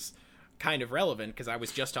actually this is kind of relevant because I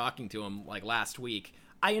was just talking to him like last week.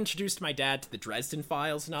 I introduced my dad to the Dresden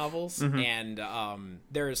Files novels, and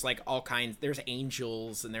there's like there's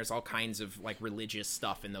angels, and there's all kinds of like religious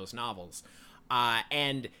stuff in those novels,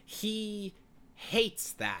 and he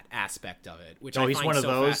hates that aspect of it, which I he's find one of so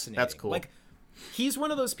those? fascinating. That's cool. Like, he's one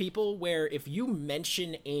of those people where if you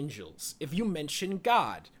mention angels, if you mention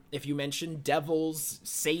God, if you mention devils,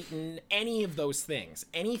 Satan, any of those things,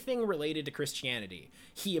 anything related to Christianity,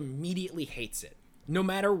 he immediately hates it. No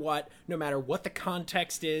matter what the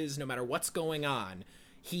context is, no matter what's going on,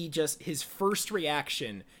 his first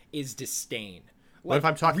reaction is disdain. What if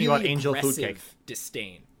I'm talking about angel food cake?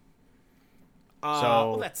 Disdain.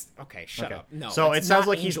 So that's okay. Shut up. No. So it sounds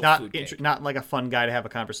like he's not not like a fun guy to have a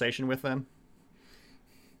conversation with. Then.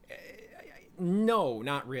 No,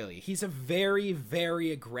 not really. He's a very,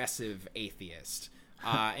 very aggressive atheist.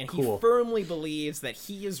 And Cool. he firmly believes that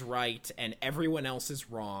he is right and everyone else is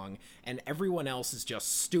wrong, and everyone else is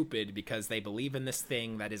just stupid because they believe in this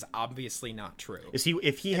thing that is obviously not true. Is he?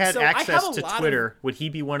 If he had access to Twitter, would he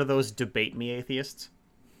be one of those debate me atheists?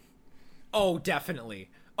 Oh, definitely.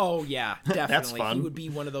 Oh, yeah, definitely. That's fun. He would be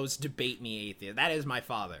one of those debate me atheists. That is my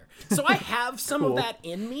father. So I have some of that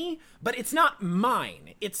in me, but it's not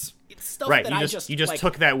mine. It's stuff right, that you just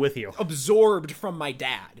took that with you. Absorbed from my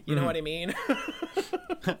dad. You know what I mean?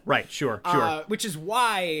 Right, sure. Which is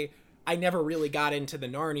why I never really got into the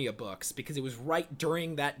Narnia books, because it was right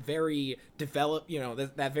during that very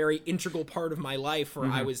that very integral part of my life where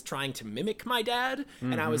I was trying to mimic my dad,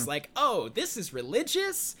 and I was like, oh, this is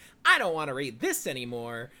religious? I don't want to read this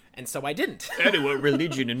anymore, and so I didn't. I don't want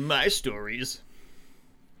religion in my stories.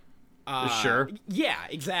 Sure. Yeah,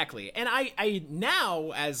 exactly. And I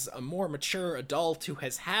now, as a more mature adult who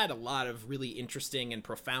has had a lot of really interesting and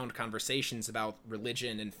profound conversations about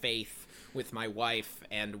religion and faith with my wife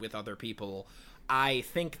and with other people, I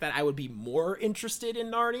think that I would be more interested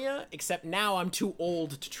in Narnia, except now I'm too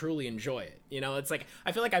old to truly enjoy it. You know, it's like,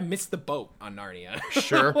 I feel like I missed the boat on Narnia.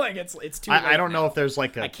 Sure. Like, it's too late I don't know now. if there's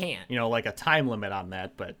like I can't. like a time limit on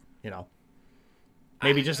that, but,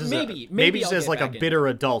 maybe just as maybe just I'll as get like a back bitter into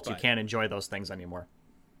it, adult, you but- can't enjoy those things anymore.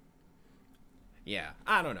 Yeah,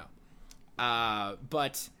 I don't know.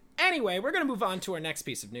 But anyway, we're going to move on to our next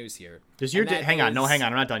piece of news here. Does your And dad... that Hang on, is-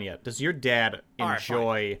 I'm not done yet. Does your dad All right,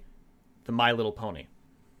 enjoy the My Little Pony?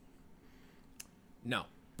 No.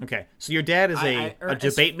 Okay, so your dad is a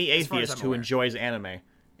debate me as far as atheist I'm who aware. enjoys anime,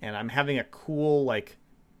 and I'm having a cool, I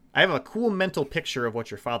have a cool mental picture of what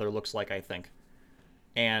your father looks like, I think.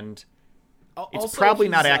 And it's Also, probably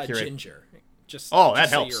not he's, accurate. Ginger. Just Oh, that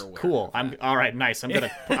just so helps. you're aware Cool. of I'm that. all right. Nice. I'm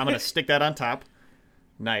gonna stick that on top.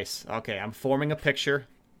 Nice. Okay, I'm forming a picture,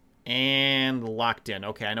 and locked in.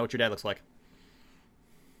 Okay, I know what your dad looks like.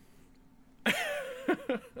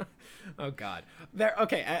 Oh God.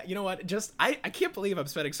 Okay. You know what? I can't believe I'm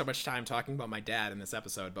spending so much time talking about my dad in this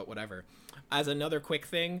episode, but whatever. As another quick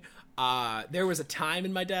thing, there was a time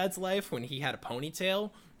in my dad's life when he had a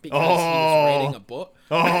ponytail because he was writing a book.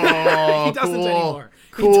 Oh, He doesn't cool. anymore.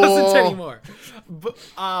 Cool. He doesn't anymore.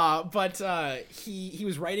 But he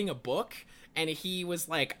was writing a book, and he was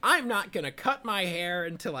like, I'm not gonna cut my hair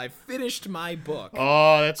until I've finished my book.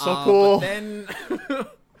 Oh, that's so cool.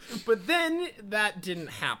 But then that didn't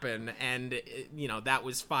happen, and that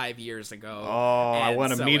was 5 years ago. Oh, I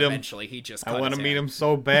want to meet him. Eventually, he just. I want to meet him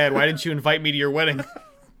so bad. Why didn't you invite me to your wedding?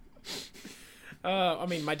 I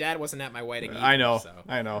mean, my dad wasn't at my wedding either. I know. So.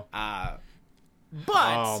 I know. But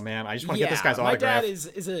Oh man, I just want to get this guy's my autograph.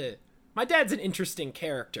 dad my dad's an interesting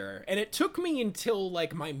character, and it took me until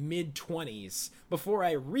like my mid-20s before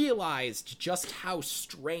I realized just how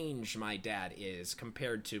strange my dad is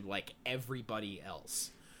compared to like everybody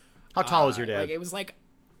else. How tall is your dad? Like, it was like,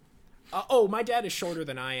 my dad is shorter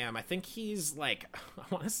than I am. I think he's like, I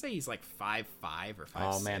want to say he's like 5'5" or 5'6".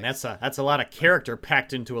 Oh man, that's a lot of character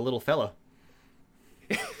packed into a little fella.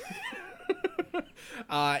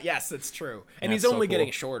 Yes, that's true. And That's he's so only cool.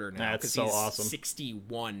 getting shorter now. That's 'cause so he's awesome.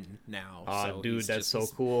 61 now. Aw, so dude, he's that's so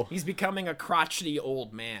cool. He's becoming a crotchety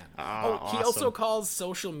old man. He awesome. also calls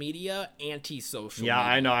social media anti-social Yeah,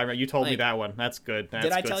 media. I know. I remember you told me Like, that one. That's good. That's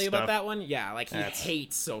Did I good tell you stuff. about that one? Yeah, like he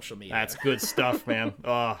hates social media. That's good stuff, man.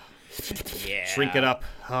 Oh, Yeah. shrink it up.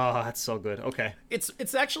 Oh, that's so good. Okay. It's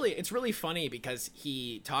really funny because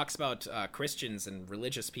he talks about Christians and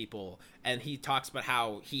religious people, and he talks about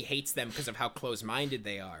how he hates them because of how close-minded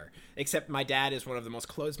they are. Except my dad is one of the most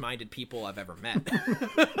close-minded people I've ever met.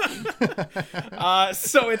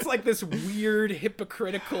 So it's like this weird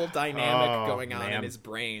hypocritical dynamic going on in man. his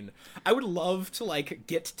brain. I would love to like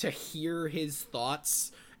get to hear his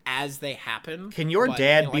thoughts as they happen. Can your but,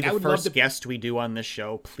 dad like, be I the would love first guest we do on this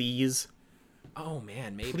show, please? Oh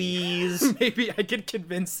man, maybe. Please. Maybe I could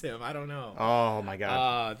convince him. I don't know. Oh my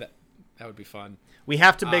god. That would be fun. We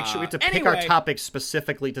have to make sure we have to pick our anyway. topics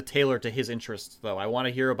specifically to tailor to his interests, though. I want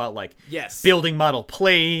to hear about like Yes. building model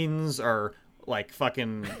planes or like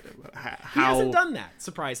fucking how He hasn't done that,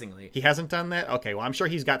 surprisingly. He hasn't done that? Okay, well I'm sure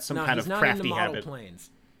he's got some No, kind he's of not crafty into model habit. planes.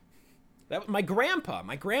 My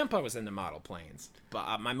grandpa was into model planes,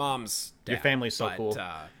 but my mom's dad. Your family's so but, cool.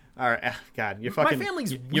 All right, God, your fucking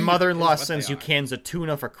family's your weird mother-in-law is what sends they you are. cans of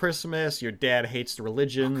tuna for Christmas. Your dad hates the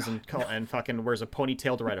religions and fucking wears a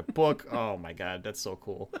ponytail to write a book. Oh my God, that's so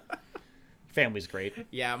cool. Family's great.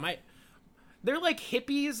 Yeah, they're like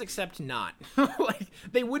hippies except not. Like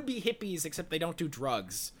they would be hippies except they don't do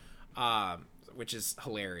drugs, which is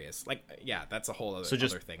hilarious. Like, yeah, that's a whole other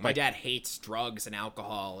thing. My like- dad hates drugs and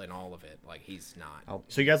alcohol and all of it. Like he's not. Oh,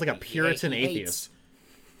 so you guys like a He Puritan hates- atheist?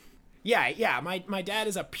 Yeah. My dad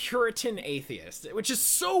is a Puritan atheist, which is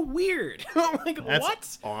so weird. I'm like, That's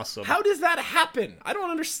what? awesome. How does that happen? I don't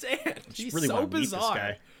understand. He's really so want to meet bizarre. this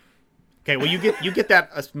guy. Okay, well you get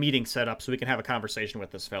that meeting set up so we can have a conversation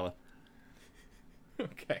with this fella.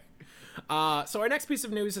 Okay. So our next piece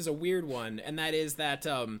of news is a weird one, and that is that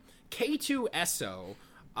K2SO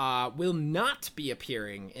will not be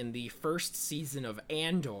appearing in the first season of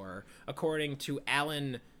Andor, according to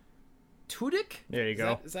Alan Tudyk. There you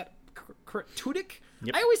go. Is that correct? Tudyk?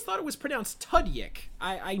 Yep. I always thought it was pronounced Tudyk.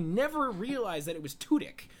 I never realized that it was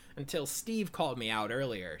Tudyk until Steve called me out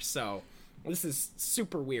earlier. So this is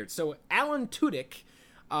super weird. So Alan Tudyk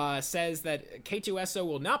says that K2SO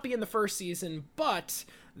will not be in the first season, but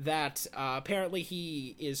that apparently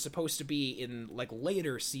he is supposed to be in like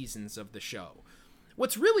later seasons of the show.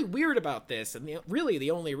 What's really weird about this, and really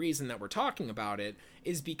the only reason that we're talking about it,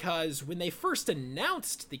 is because when they first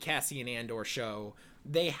announced the Cassian Andor show,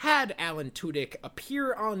 they had Alan Tudyk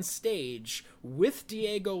appear on stage with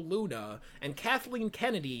Diego Luna, and Kathleen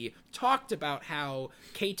Kennedy talked about how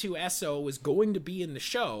K2SO was going to be in the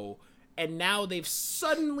show, and now they've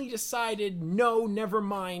suddenly decided, no, never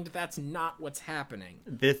mind, that's not what's happening.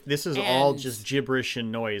 This is all And- just gibberish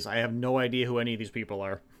and noise. I have no idea who any of these people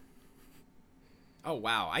are. Oh,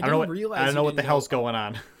 wow. I I don't didn't realize I don't you know what didn't the hell's going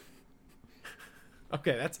on.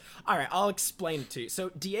 Okay, that's all right. I'll explain it to you. So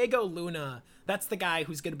Diego Luna, that's the guy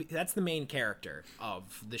that's the main character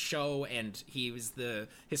of the show, and he was the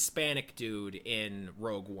Hispanic dude in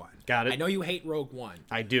Rogue One. Got it. I know you hate Rogue One.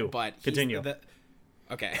 I do. But he's Continue.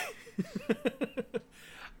 Okay.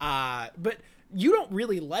 But you don't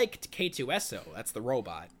really like K2SO. That's the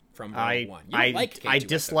robot from Rogue One. You don't like K2SO, I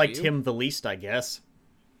disliked do you? him the least, I guess.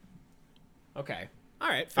 Okay. All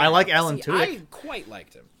right. I like enough. Alan See, Tudyk. I quite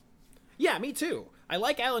liked him. Yeah, me too. I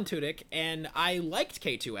like Alan Tudyk, and I liked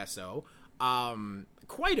K2SO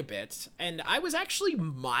quite a bit, and I was actually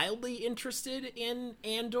mildly interested in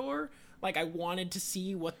Andor. Like, I wanted to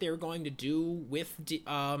see what they were going to do with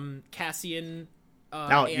Cassian.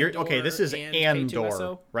 Now, Andor okay, this is and Andor,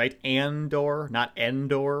 K2SO. right? Andor, not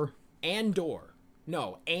Endor. Andor.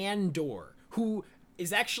 No, Andor. Who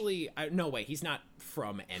is actually no wait, he's not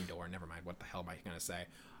from Endor. Never mind. What the hell am I going to say?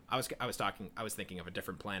 I was thinking of a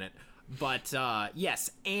different planet. But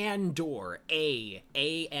yes, Andor,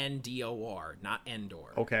 Andor, not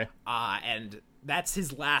Endor. Okay. And that's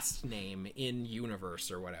his last name in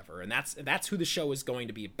universe or whatever. And that's who the show is going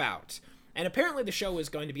to be about. And apparently the show is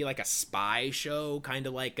going to be like a spy show, kind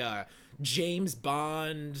of like a James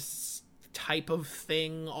Bond type of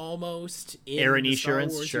thing almost. In Aaron the Star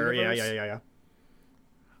Insurance, Wars sure, universe. yeah.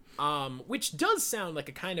 Which does sound like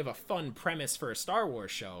a kind of a fun premise for a Star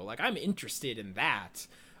Wars show. Like, I'm interested in that.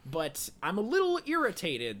 But I'm a little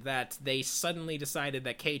irritated that they suddenly decided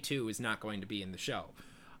that K2 is not going to be in the show.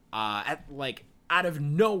 Out of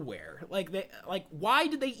nowhere. Why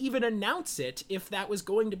did they even announce it if that was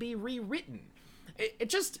going to be rewritten?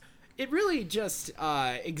 It really just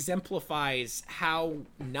exemplifies how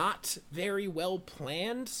not very well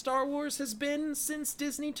planned Star Wars has been since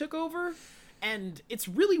Disney took over. And it's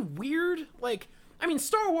really weird.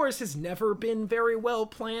 Star Wars has never been very well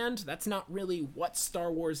planned. That's not really what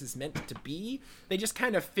Star Wars is meant to be. They just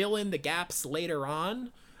kind of fill in the gaps later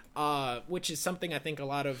on, which is something I think a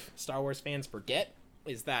lot of Star Wars fans forget,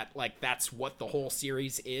 is that, that's what the whole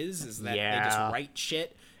series is that they just write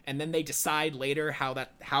shit, and then they decide later how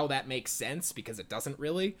that makes sense, because it doesn't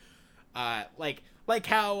really. Like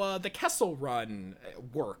how the Kessel Run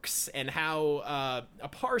works, and how a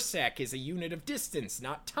parsec is a unit of distance,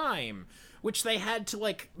 not time, which they had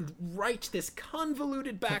to write this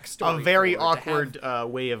convoluted backstory. A very for to awkward have...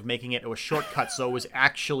 way of making it a shortcut, so it was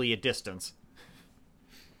actually a distance.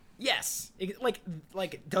 Yes,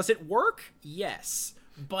 does it work? Yes,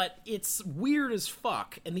 but it's weird as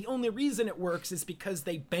fuck, and the only reason it works is because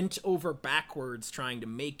they bent over backwards trying to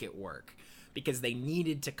make it work, because they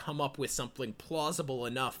needed to come up with something plausible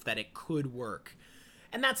enough that it could work.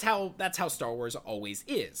 And that's how Star Wars always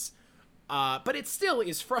is. But it still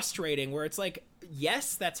is frustrating, where it's like,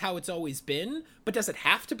 yes, that's how it's always been, but does it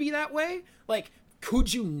have to be that way? Like,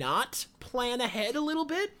 could you not plan ahead a little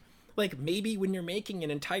bit? Like, maybe when you're making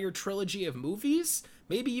an entire trilogy of movies,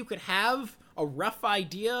 maybe you could have a rough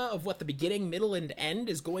idea of what the beginning, middle, and end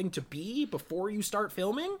is going to be before you start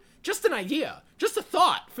filming? Just an idea. Just a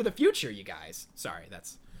thought for the future, you guys. Sorry,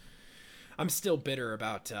 I'm still bitter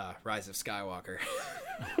about Rise of Skywalker.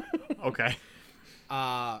 Okay.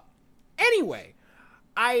 Anyway,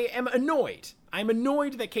 I am annoyed. I'm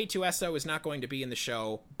annoyed that K2SO is not going to be in the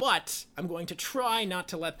show, but I'm going to try not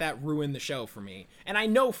to let that ruin the show for me. And I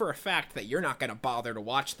know for a fact that you're not going to bother to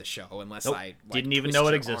watch the show unless I didn't even know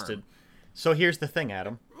it existed. Arm. So here's the thing,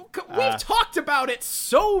 Adam. We've talked about it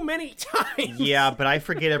so many times. Yeah, but I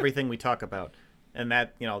forget everything we talk about, and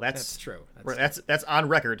that's true. That's on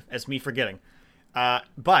record as me forgetting.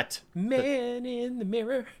 But Man in the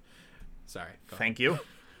mirror. Sorry. Thank you.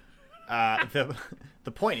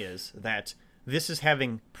 The point is that this is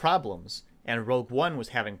having problems, and Rogue One was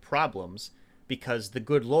having problems because the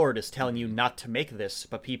good Lord is telling you not to make this,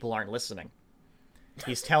 but people aren't listening.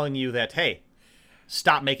 He's telling you that, hey,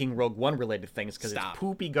 stop making Rogue One related things because it's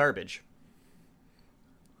poopy garbage.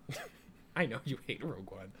 I know you hate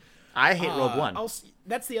Rogue One. I hate Rogue One.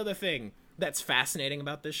 That's the other thing that's fascinating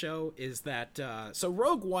about this show is that so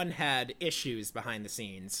Rogue One had issues behind the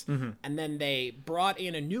scenes, and then they brought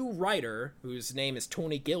in a new writer whose name is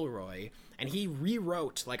Tony Gilroy, and he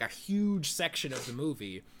rewrote like a huge section of the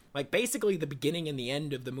movie, like basically the beginning and the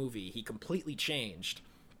end of the movie. He completely changed.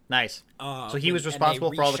 Nice. So he was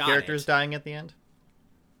responsible for all the characters dying at the end?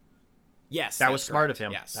 Yes. That was smart of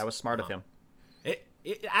him. Yes. That was smart of him.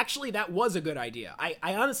 Actually, that was a good idea.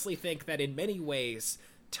 I honestly think that in many ways,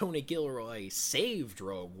 Tony Gilroy saved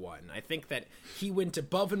Rogue One. I think that he went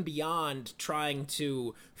above and beyond trying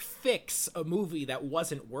to fix a movie that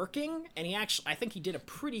wasn't working, and I think he did a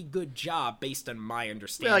pretty good job based on my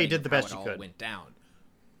understanding. Well, he did the best he could. Went down.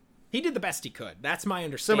 He did the best he could. That's my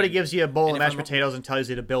understanding. Somebody gives you a bowl of mashed potatoes and tells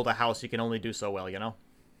you to build a house, you can only do so well, you know?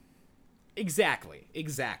 Exactly.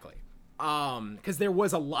 Because there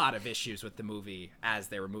was a lot of issues with the movie as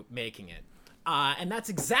they were making it. And that's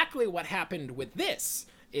exactly what happened with this,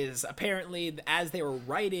 is apparently as they were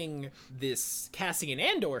writing this Cassian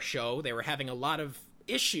Andor show, they were having a lot of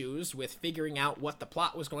issues with figuring out what the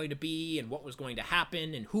plot was going to be and what was going to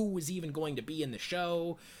happen and who was even going to be in the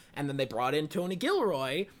show. And then they brought in Tony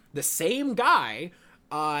Gilroy, the same guy,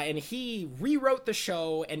 and he rewrote the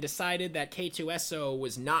show and decided that K2SO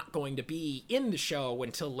was not going to be in the show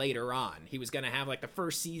until later on. He was going to have like the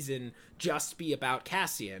first season just be about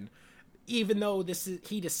Cassian, even though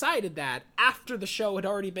he decided that after the show had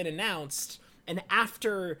already been announced and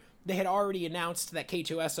after they had already announced that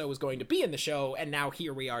K2SO was going to be in the show, and now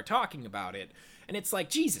here we are talking about it. And it's like,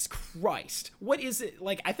 Jesus Christ, what is it?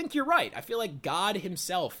 Like, I think you're right. I feel like God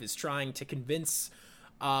himself is trying to convince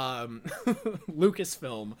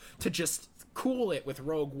Lucasfilm to just cool it with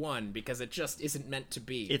Rogue One because it just isn't meant to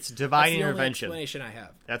be. It's divine intervention. Only explanation I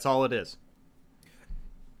have. That's all it is.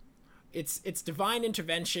 It's divine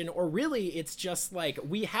intervention, or really it's just like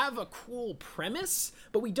we have a cool premise,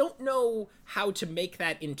 but we don't know how to make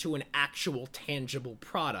that into an actual tangible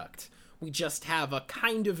product. We just have a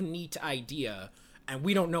kind of neat idea, and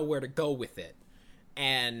we don't know where to go with it.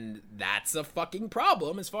 And that's a fucking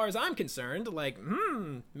problem as far as I'm concerned. Like,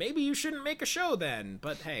 maybe you shouldn't make a show then.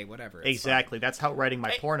 But hey, whatever. Exactly. That's how writing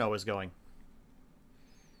my porno is going.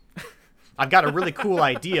 I've got a really cool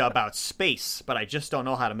idea about space, but I just don't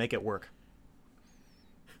know how to make it work.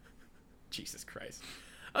 Jesus Christ.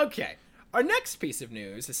 Okay. Our next piece of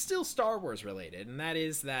news is still Star Wars related, and that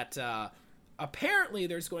is that apparently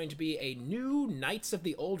there's going to be a new Knights of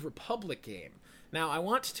the Old Republic game. Now, I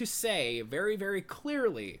want to say very, very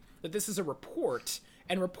clearly that this is a report,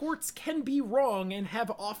 and reports can be wrong and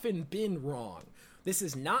have often been wrong. This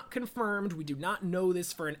is not confirmed. We do not know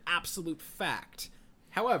this for an absolute fact.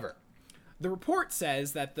 However, the report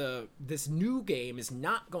says that this new game is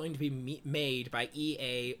not going to be made by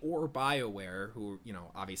EA or BioWare, who,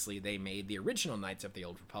 obviously they made the original Knights of the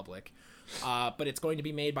Old Republic, but it's going to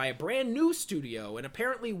be made by a brand new studio, and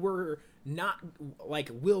apparently we'll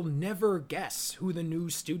never guess who the new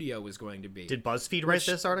studio is going to be. Did BuzzFeed write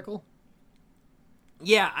this article?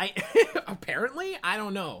 Yeah, apparently, I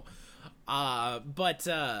don't know. But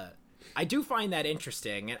I do find that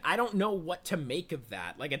interesting, and I don't know what to make of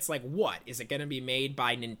that. Like, it's like, what? Is it going to be made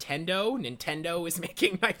by Nintendo? Nintendo is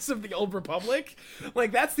making Knights of the Old Republic?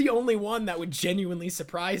 Like, that's the only one that would genuinely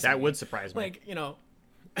surprise me. That would surprise me. Like, you know...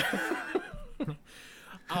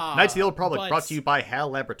 Knights of the Old Republic but- brought to you by HAL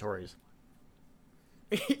Laboratories.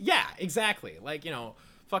 Yeah, exactly. Like, you know,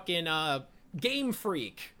 fucking Game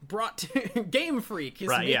Freak Game Freak is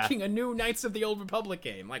making a new Knights of the Old Republic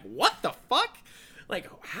game. Like, what the fuck? Like,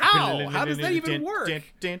 how? How does that even work?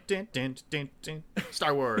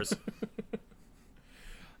 Star Wars.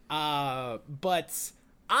 But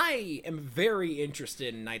I am very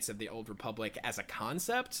interested in Knights of the Old Republic as a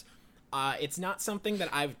concept. It's not something that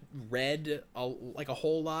I've read a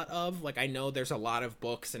whole lot of. Like, I know there's a lot of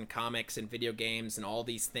books and comics and video games and all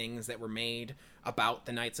these things that were made about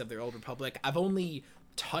the Knights of the Old Republic. I've only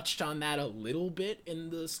touched on that a little bit in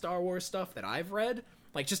the Star Wars stuff that I've read.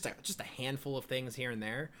 Like, just a handful of things here and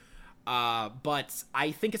there. But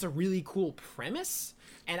I think it's a really cool premise,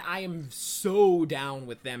 and I am so down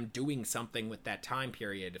with them doing something with that time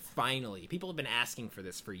period, finally. People have been asking for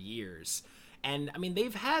this for years. And, I mean,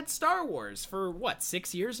 they've had Star Wars for,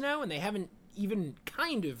 6 years now? And they haven't even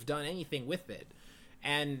kind of done anything with it.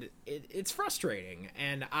 And it's frustrating.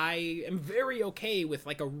 And I am very okay with,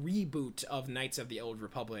 like, a reboot of Knights of the Old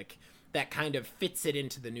Republic that kind of fits it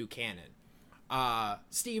into the new canon.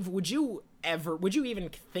 Steve, would you even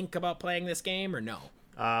think about playing this game, or no?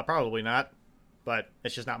 Probably not. But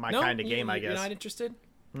it's just not my kind of game, I guess. You're not interested?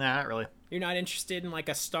 Nah, not really. You're not interested in, like,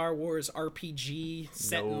 a Star Wars RPG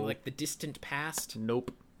set in, like, the distant past?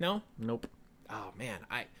 Nope. No? Nope. Oh, man.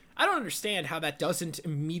 I don't understand how that doesn't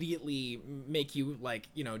immediately make you, like,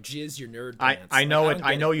 you know, jizz your nerd pants. I know like, it.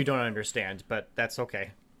 I know you don't understand, but that's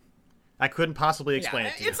okay. I couldn't possibly explain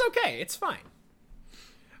it to you. It's okay. It's fine.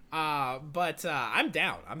 But I'm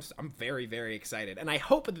down. I'm very, very excited. And I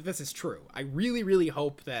hope that this is true. I really, really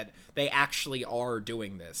hope that they actually are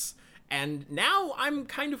doing this. And now I'm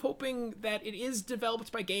kind of hoping that it is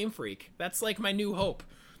developed by Game Freak. That's like my new hope.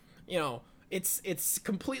 You know, it's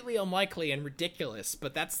completely unlikely and ridiculous,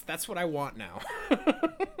 but that's what I want now.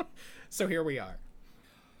 So here we are.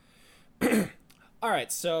 All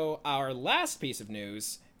right, so our last piece of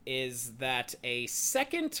news is that a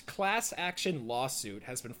second class action lawsuit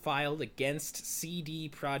has been filed against CD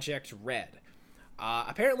Projekt Red.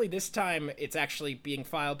 Apparently this time it's actually being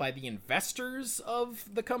filed by the investors of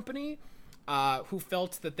the company, who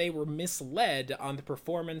felt that they were misled on the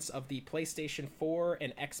performance of the PlayStation 4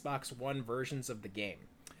 and Xbox One versions of the game.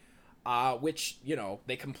 Which, you know,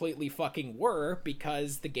 they completely fucking were,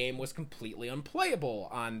 because the game was completely unplayable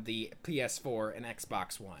on the PS4 and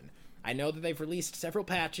Xbox One. I know that they've released several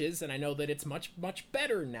patches, and I know that it's much, much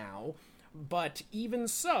better now, but even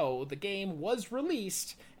so, the game was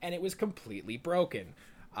released, and it was completely broken.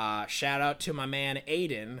 Shout out to my man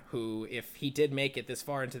Aiden, who, if he did make it this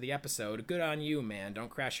far into the episode, good on you, man. Don't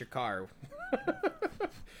crash your car.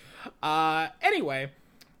 Anyway.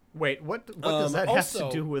 Wait, what does that have to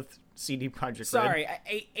do with CD Projekt Red? Sorry,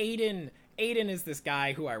 Aiden is this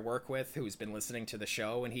guy who I work with who's been listening to the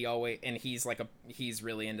show, and he's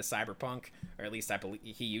really into cyberpunk, or at least I believe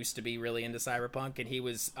he used to be really into cyberpunk, and he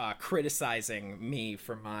was criticizing me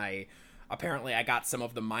for apparently I got some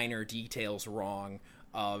of the minor details wrong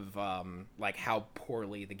of like how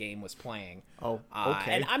poorly the game was playing. Oh,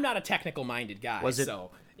 okay. And I'm not a technical minded guy,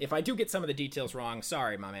 so if I do get some of the details wrong,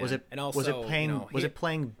 sorry, my man. Was it playing? Was it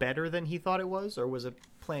playing better than he thought it was, or was it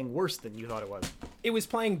playing worse than you thought it was? It was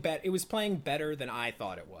playing better than I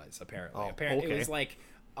thought it was. Apparently, okay. It was like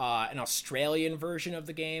an Australian version of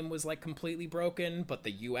the game was like completely broken, but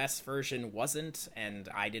the US version wasn't, and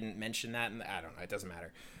I didn't mention that. And I don't know. It doesn't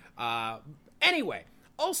matter. Anyway,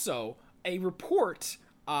 also a report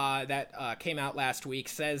that came out last week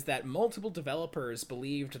says that multiple developers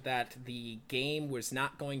believed that the game was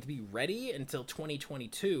not going to be ready until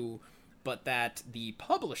 2022, but that the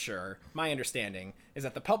publisher, my understanding, is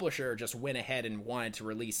that the publisher just went ahead and wanted to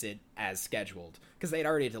release it as scheduled, because they'd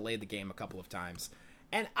already delayed the game a couple of times.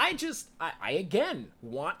 And I again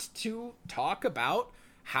want to talk about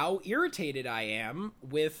how irritated I am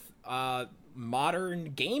with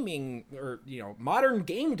modern gaming, or, you know, modern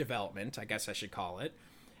game development, I guess I should call it,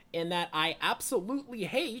 in that I absolutely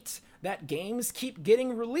hate that games keep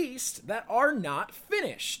getting released that are not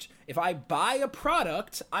finished. If I buy a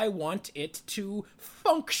product, I want it to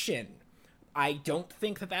function. I don't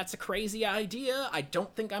think that that's a crazy idea. I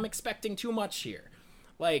don't think I'm expecting too much here.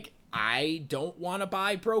 Like, I don't want to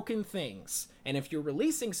buy broken things. And if you're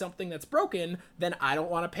releasing something that's broken, then I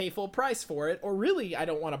don't want to pay full price for it, or really, I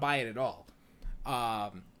don't want to buy it at all.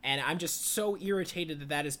 And I'm just so irritated that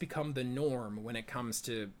that has become the norm when it comes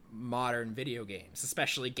to modern video games,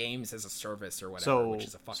 especially games as a service or whatever, which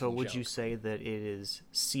is a fucking So would joke. you say that it is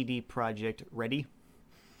CD Projekt ready?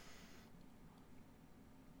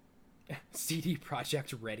 CD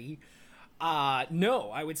Projekt Ready?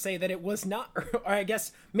 No, I would say that it was not, or I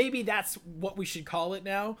guess maybe that's what we should call it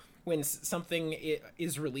now. When something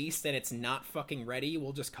is released and it's not fucking ready,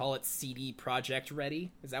 we'll just call it CD Projekt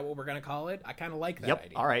Ready. Is that what we're gonna call it? I kind of like that Yep.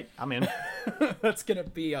 idea. All right, I'm in. That's gonna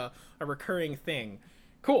be a recurring thing.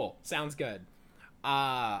 Cool. Sounds good.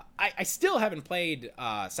 I still haven't played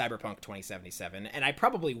Cyberpunk 2077, and I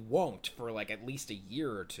probably won't for like at least a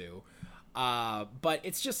year or two. But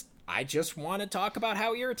it's just I just want to talk about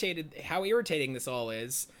how irritating this all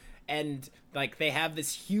is. And like they have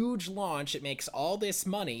this huge launch, it makes all this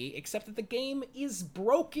money, except that the game is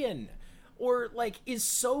broken, or like is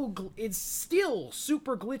still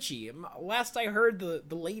super glitchy. Last I heard,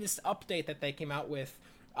 the latest update that they came out with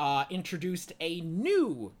introduced a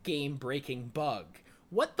new game-breaking bug.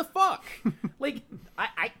 What the fuck? Like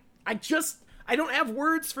I don't have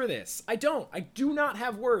words for this. I do not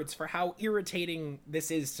have words for how irritating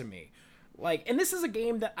this is to me. Like, and this is a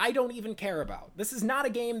game that I don't even care about. This is not a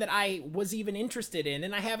game that I was even interested in,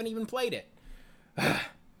 and I haven't even played it.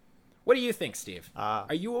 What do you think, Steve?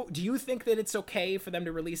 Do you think that it's okay for them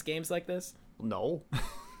to release games like this? No.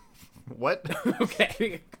 What?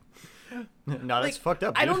 Okay. No, that's fucked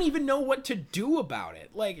up, dude. I don't even know what to do about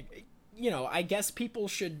it. Like, I guess people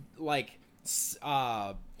should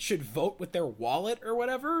should vote with their wallet or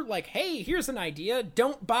whatever. Like, hey, here's an idea: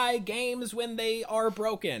 don't buy games when they are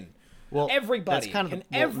broken. Well, everybody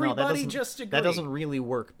everybody just agree? That doesn't really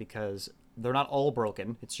work because they're not all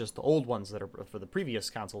broken. It's just the old ones that are for the previous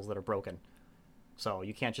consoles that are broken. So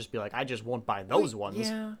you can't just be like, I just won't buy those ones.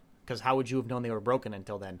 Yeah. Because how would you have known they were broken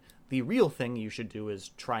until then? The real thing you should do is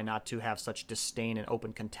try not to have such disdain and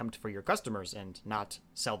open contempt for your customers and not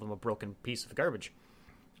sell them a broken piece of garbage.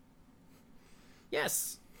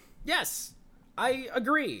 Yes, I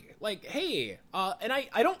agree. Like, hey, and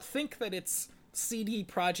I don't think that it's CD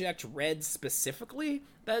Projekt Red specifically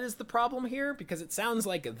that is the problem here, because it sounds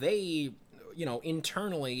like they,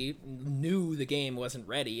 internally knew the game wasn't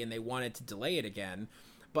ready and they wanted to delay it again.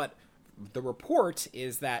 But the report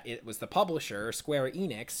is that it was the publisher, Square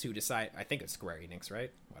Enix, who decided. I think it's Square Enix,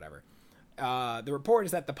 right? Whatever. The report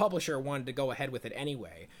is that the publisher wanted to go ahead with it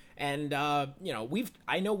anyway. And, I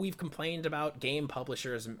know we've complained about game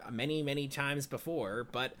publishers many, many times before,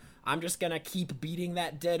 but I'm just gonna keep beating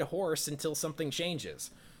that dead horse until something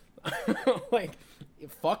changes. Like,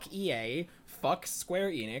 fuck EA, fuck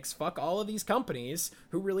Square Enix, fuck all of these companies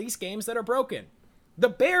who release games that are broken. The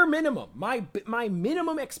bare minimum, my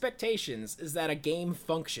minimum expectations is that a game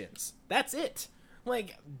functions. That's it.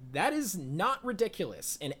 Like, that is not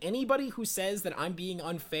ridiculous, and anybody who says that I'm being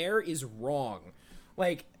unfair is wrong.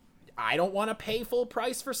 Like, I don't want to pay full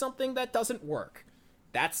price for something that doesn't work.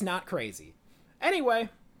 That's not crazy. Anyway,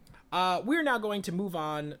 we're now going to move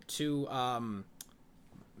on to, I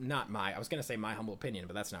was going to say my humble opinion,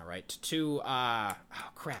 but that's not right.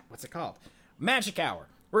 What's it called? Magic Hour.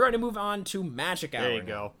 We're going to move on to Magic Hour. There you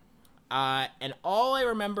go. And all I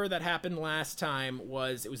remember that happened last time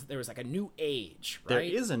was there was like a new age, right? There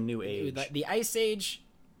is a new age. The Ice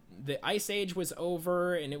Age was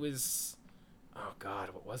over, and it was, oh god,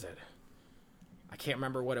 what was it? I can't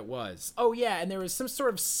remember what it was. Oh yeah, and there was some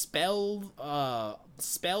sort of spell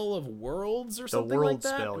of worlds or something like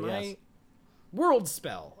that. The world spell, yes. World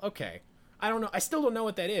spell. Okay, I don't know. I still don't know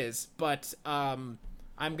what that is, but I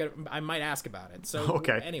might ask about it. So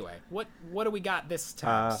okay. Anyway, what do we got this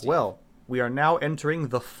time? Well, we are now entering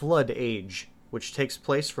the Flood Age, which takes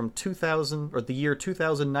place from the year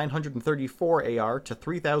 2934 AR to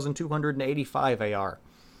 3285 AR.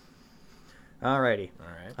 Alrighty. All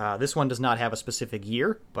right. This one does not have a specific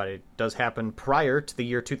year, but it does happen prior to the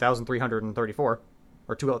year 2334,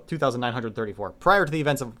 or 2934, prior to the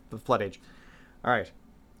events of the Flood Age. All right.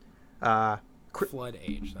 Flood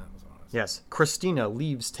Age. That was what I was. Yes. Christina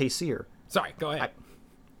leaves Taysir. Sorry. Go ahead.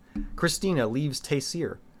 Christina leaves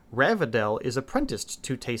Taysir. Ravadel is apprenticed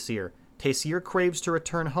to Taysir. Taysir craves to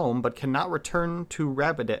return home, but cannot return to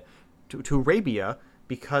Rabia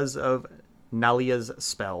because of Nalia's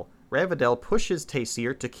spell. Ravadel pushes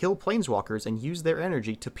Taysir to kill planeswalkers and use their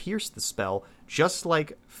energy to pierce the spell, just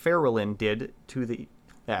like Farrellin did to the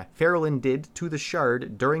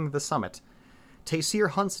Shard during the summit. Taysir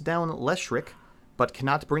hunts down Leshric, but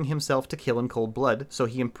cannot bring himself to kill in cold blood, so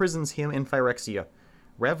he imprisons him in Phyrexia.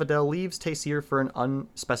 Ravadel leaves Taysir for an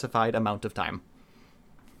unspecified amount of time.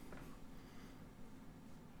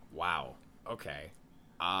 Wow. Okay.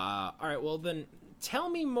 All right. right, well then tell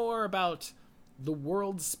me more about the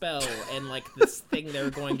world spell and like this thing they're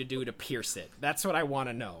going to do to pierce it. That's what I want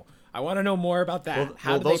to know. I want to know more about that.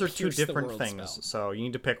 How do those they are two pierce the different world things, spell? so you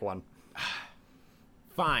need to pick one.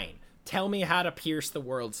 Fine. Tell me how to pierce the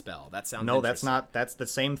world spell. That sounds No, that's interesting. not. That's the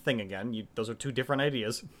same thing again. Those are two different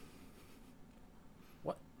ideas.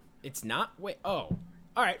 What? It's not? Wait. Oh.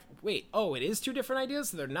 All right. Wait. Oh, it is two different ideas?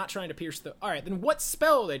 So they're not trying to pierce the... All right. Then what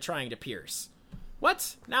spell are they trying to pierce?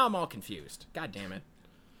 What? Now I'm all confused. God damn it.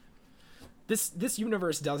 This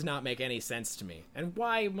universe does not make any sense to me. And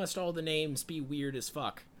why must all the names be weird as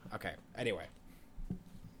fuck? Okay. Anyway.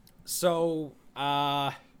 So,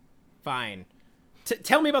 fine.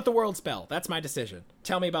 Tell me about the world spell. That's my decision.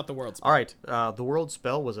 Tell me about the world spell. All right. The world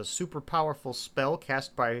spell was a super powerful spell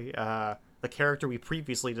cast by the character we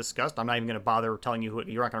previously discussed. I'm not even going to bother telling you who.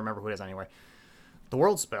 You're not going to remember who it is anyway. The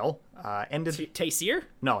world spell ended. Taysir?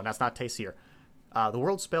 No, that's not Taysir. The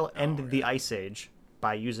world spell ended the Ice Age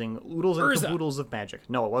by using oodles and Urza. caboodles of magic.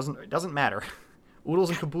 No, it wasn't. It doesn't matter. Oodles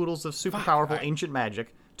and caboodles of super powerful ancient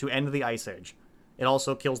magic to end the Ice Age. It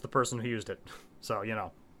also kills the person who used it. So, you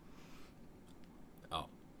know. Oh,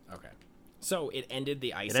 okay. So it ended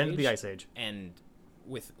the Ice Age? It ended the Ice Age. And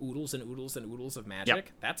with oodles and oodles and oodles of magic? Yep.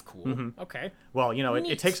 That's cool. Okay. Well, you know, it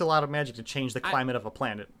Neat. takes a lot of magic to change the climate of a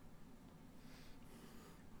planet.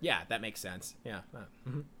 Yeah, that makes sense. Yeah.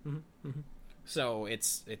 So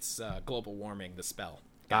it's global warming, the spell.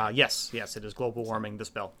 Yes, it is global warming, the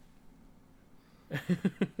spell.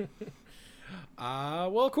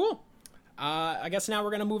 Well, cool. I guess now we're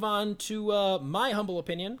going to move on to my humble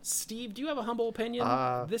opinion. Steve, do you have a humble opinion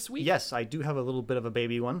this week? Yes, I do have a little bit of a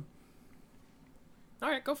baby one. All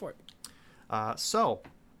right, go for it.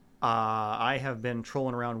 I have been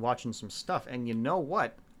trolling around watching some stuff, and you know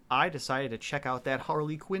what? I decided to check out that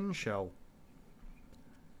Harley Quinn show.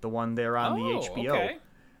 The one there on the HBO. Okay.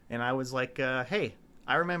 And I was like, hey,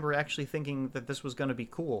 I remember actually thinking that this was going to be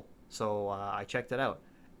cool. So I checked it out.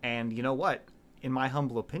 And you know what? In my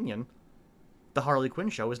humble opinion, the Harley Quinn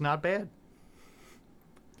show is not bad.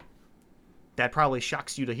 That probably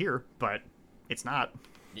shocks you to hear, but it's not.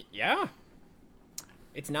 Yeah.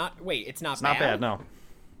 It's not... Wait, it's not It's not bad, no.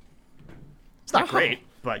 It's not great,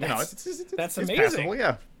 but, you know, it's that's it's amazing. passable,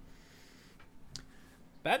 yeah.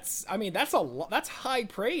 That's high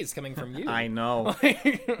praise coming from you. I know.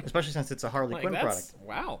 Especially since it's a Harley Quinn product.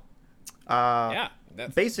 Wow. Yeah.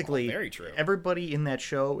 That's Basically, very true. everybody in that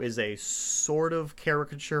show is a sort of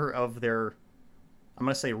caricature of their, I'm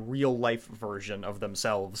going to say, real-life version of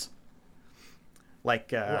themselves.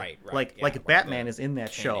 Like, Right. like Yeah, Batman the is in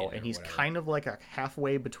that show, Conan or and he's whatever. kind of like a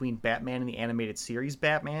halfway between Batman and the animated series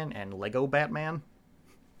Batman and Lego Batman.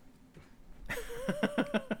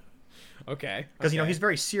 Okay. Because, you know, okay. he's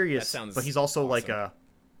very serious, That sounds but he's also like awesome.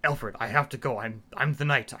 Alfred, I have to go. I'm the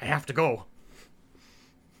knight. I have to go.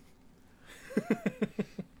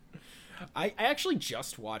 I actually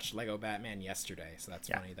just watched Lego Batman yesterday, so that's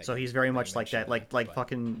Yeah. funny. That So you- he's very that you much like that. mentioned Like but-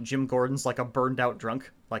 fucking Jim Gordon's like a burned out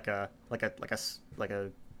drunk, like a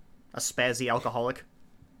spazzy alcoholic.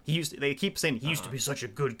 They keep saying he used to be such a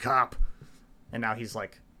good cop, and now he's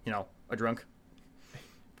like, you know, a drunk.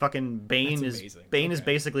 Fucking Bane That's is amazing. Bane is Okay.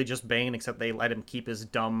 basically just Bane, except they let him keep his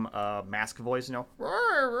dumb mask voice, you know,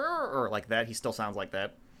 or like that. He still sounds like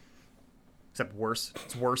that, except worse.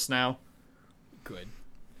 It's worse now. Good.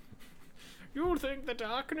 You think the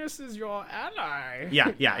darkness is your ally?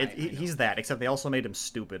 Yeah. I He's that, except they also made him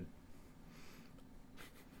stupid.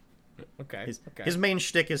 Okay. okay. His main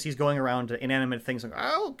shtick is he's going around to inanimate things like,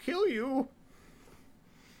 I'll kill you.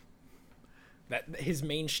 That his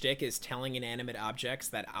main shtick is telling inanimate objects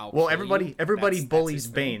that I'll. Well, kill everybody you? everybody That's bullies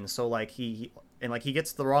his thing? Bane, so like he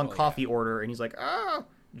gets the wrong coffee order, and he's like,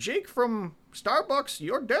 Jake from Starbucks,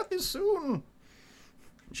 your death is soon.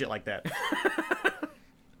 Shit like that.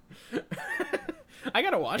 I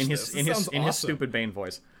gotta watch In this. his This in his sounds in his awesome. stupid Bane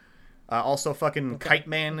voice. Also, fucking Kite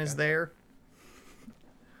Man is there.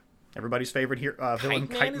 Everybody's favorite villain,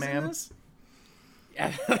 Kite is in Man. this?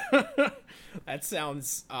 Yeah. That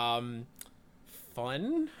sounds fun.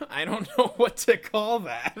 I don't know what to call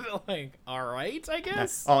that. Like, all right, I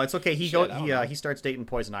guess. Oh, it's okay. He Shit, I don't know. he starts dating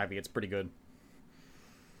Poison Ivy. It's pretty good.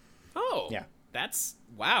 Oh, Yeah. That's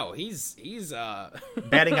wow. He's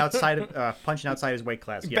Batting outside of punching outside his weight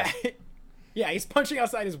class. Yeah. Yeah, he's punching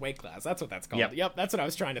outside his weight class. That's what that's called. Yep. Yep, that's what I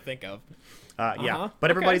was trying to think of. Yeah, but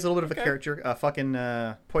everybody's a little bit of a okay. character. Fucking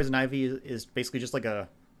Poison Ivy is basically just like a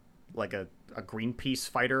Greenpeace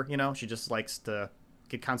fighter. You know, she just likes to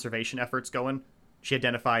get conservation efforts going. She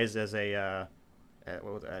identifies as a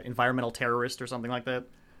environmental terrorist or something like that.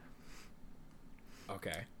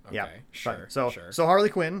 Okay. Yeah, Sure. So Sure. so Harley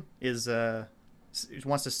Quinn is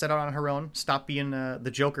wants to set out on her own, stop being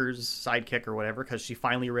the Joker's sidekick or whatever, because she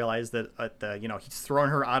finally realized that he's thrown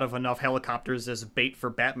her out of enough helicopters as bait for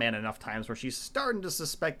Batman enough times where she's starting to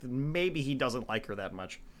suspect that maybe he doesn't like her that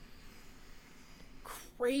much.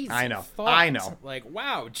 Crazy. I know. Thought. I know. Like,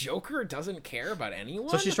 wow, Joker doesn't care about anyone.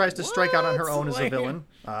 So she tries to strike out on her own as a villain,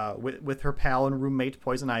 with her pal and roommate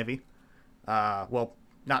Poison Ivy. Well,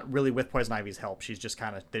 not really with Poison Ivy's help. She's just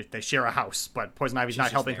kind of they share a house, but Poison Ivy's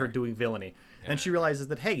not helping her doing villainy. Yeah. And she realizes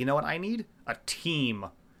that, hey, you know what I need? A team.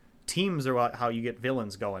 Teams are how you get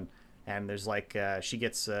villains going. And there's she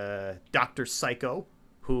gets Dr. Psycho,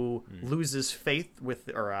 who loses face with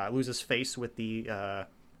the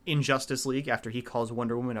Injustice League after he calls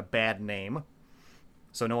Wonder Woman a bad name.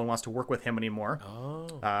 So no one wants to work with him anymore.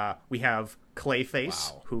 Oh. We have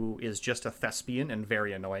Clayface, who is just a thespian and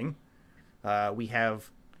very annoying. We have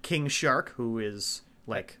King Shark, who is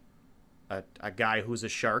like a guy who's a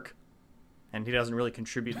shark, and he doesn't really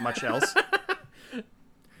contribute much else.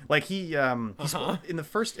 Like he's in the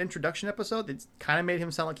first introduction episode, it kind of made him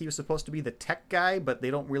sound like he was supposed to be the tech guy, but they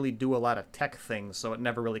don't really do a lot of tech things, so it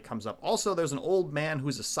never really comes up. Also, there's an old man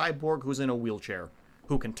who's a cyborg who's in a wheelchair,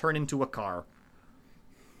 who can turn into a car.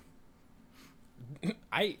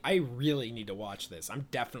 I really need to watch this. I'm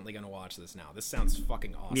definitely going to watch this now. This sounds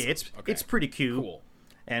fucking awesome. Yeah, it's pretty cute. Cool.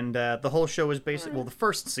 And the whole show is basically, well, the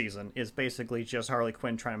first season is basically just Harley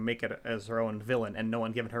Quinn trying to make it as her own villain and no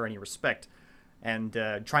one giving her any respect. And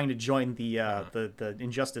trying to join the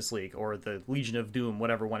Injustice League or the Legion of Doom,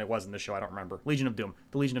 whatever one it was in the show, I don't remember. The Legion of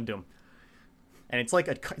Doom. And it's like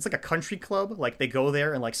a country club. Like they go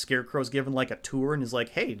there and like Scarecrow's given like a tour and is like,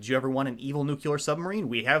 "Hey, did you ever want an evil nuclear submarine?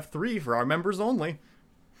 We have 3 for our members only."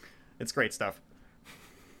 It's great stuff.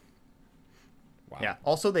 Wow. Yeah.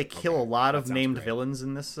 Also, they kill a lot of named great. villains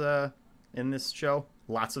in this show.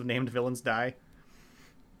 Lots of named villains die.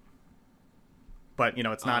 But,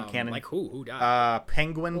 it's not canon. Like who? Who died?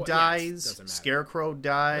 Penguin dies. Yeah, Scarecrow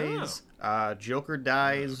dies. Joker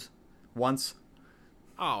dies once.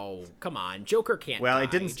 Oh, come on. Joker can't Well, die.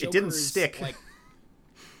 it didn't stick. Like,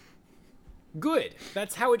 good.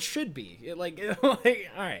 That's how it should be. All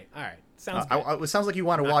right. Sounds good. It sounds like you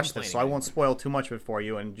want to watch this, so I anymore. won't spoil too much of it for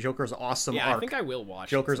you. And Joker's awesome arc. I think I will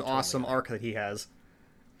watch Joker's it. awesome arc that he has.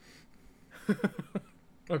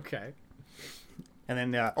 Okay.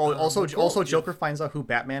 And then also Joker finds out who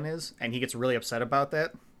Batman is, and he gets really upset about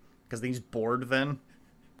that because he's bored then.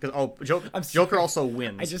 Because Joker also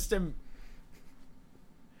wins.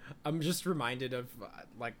 I'm just reminded of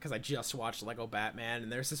because I just watched Lego Batman,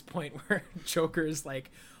 and there's this point where Joker is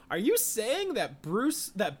like, "Are you saying that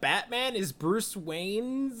Batman is Bruce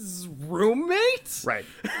Wayne's roommate?" Right.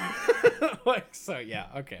 So yeah,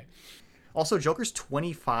 okay. Also, Joker's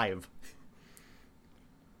 25.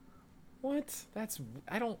 What?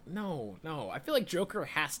 I don't know. No, I feel like Joker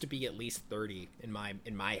has to be at least 30 in my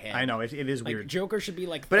head. I know it is like, weird. Joker should be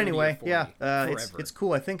like 30 but anyway, or 40 it's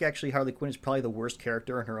cool. I think actually Harley Quinn is probably the worst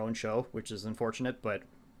character in her own show, which is unfortunate. But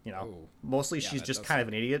mostly she's just kind of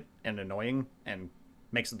an idiot and annoying and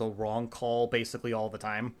makes the wrong call basically all the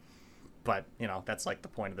time. But that's like the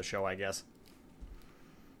point of the show, I guess.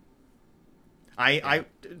 I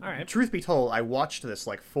truth be told, I watched this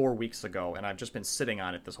like 4 weeks ago, and I've just been sitting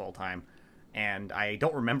on it this whole time, and I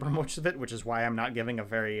don't remember much of it, which is why I'm not giving a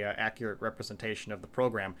very accurate representation of the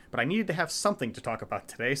program. But I needed to have something to talk about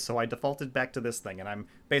today, so I defaulted back to this thing, and I'm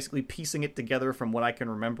basically piecing it together from what I can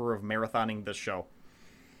remember of marathoning this show.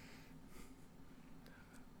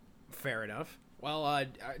 Fair enough. Well,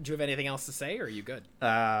 do you have anything else to say, or are you good?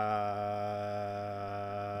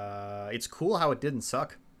 It's cool how it didn't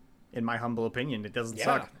suck. In my humble opinion, it doesn't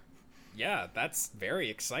suck. Yeah, that's very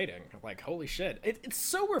exciting. Like, holy shit. It's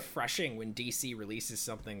so refreshing when DC releases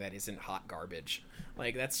something that isn't hot garbage.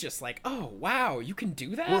 Like, that's just like, oh, wow, you can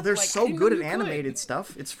do that? Well, they're like, so good at animated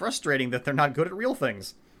stuff. It's frustrating that they're not good at real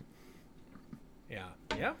things. Yeah,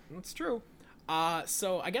 that's true.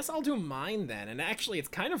 So I guess I'll do mine then. And actually, it's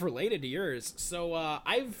kind of related to yours. So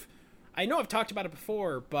I know I've talked about it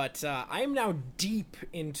before, but I am now deep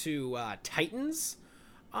into Titans.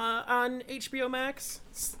 On HBO Max,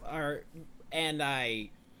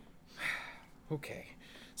 okay,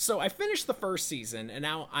 so I finished the first season, and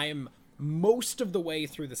now I'm most of the way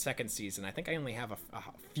through the second season. I think I only have a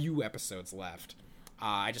few episodes left.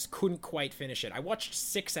 I just couldn't quite finish it. I watched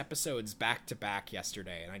 6 episodes back to back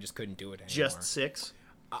yesterday, and I just couldn't do it anymore. Just 6?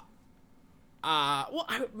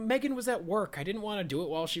 Megan was at work. I didn't want to do it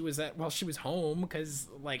while she was home because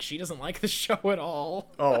like she doesn't like the show at all.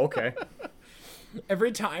 Oh, okay.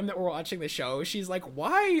 every time that we're watching the show, she's like,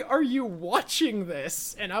 why are you watching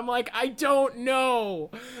this? And I'm like, I don't know.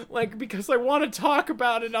 Like, because I want to talk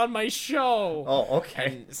about it on my show. Oh,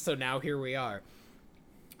 okay. And so now here we are.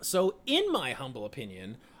 So in my humble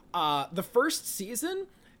opinion, the first season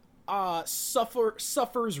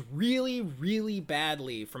suffers really, really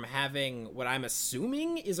badly from having what I'm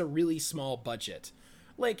assuming is a really small budget.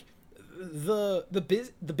 Like, the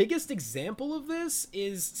biggest example of this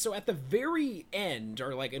is, so at the very end,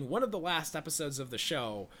 or like in one of the last episodes of the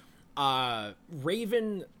show,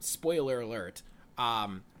 Raven, spoiler alert,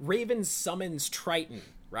 Raven summons Triton,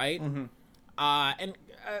 right? Mm-hmm. And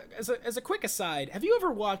as a quick aside, have you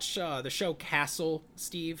ever watched the show Castle,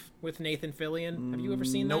 Steve, with Nathan Fillion? Have you ever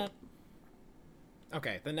seen Nope. that?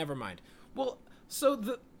 Okay, then never mind. Well,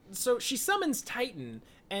 so she summons Titan,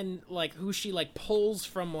 and like who she like pulls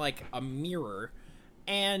from like a mirror,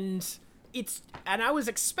 and I was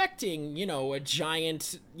expecting, you know, a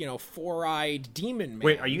giant, you know, four-eyed demon man.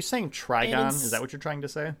 Wait, are you saying Trigon? Is that what you're trying to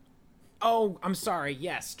say? Oh, I'm sorry.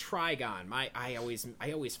 Yes, Trigon. I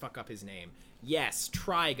always fuck up his name. Yes,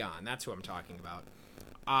 Trigon. That's who I'm talking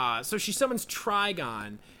about. So she summons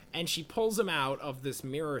Trigon, and she pulls him out of this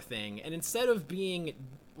mirror thing, and instead of being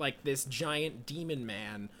like this giant demon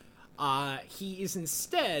man, he is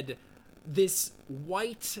instead this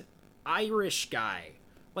white Irish guy.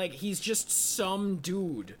 Like, he's just some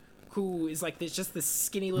dude who is like this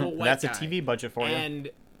skinny little white That's guy. a TV budget for you. And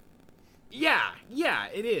yeah,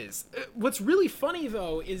 it is. What's really funny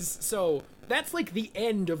though is, so that's like the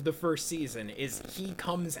end of the first season, is he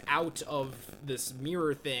comes out of this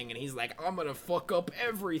mirror thing and he's like, I'm gonna fuck up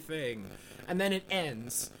everything. And then it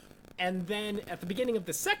ends. And then at the beginning of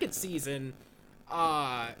the second season,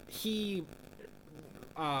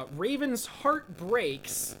 Raven's heart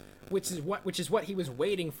breaks, which is what he was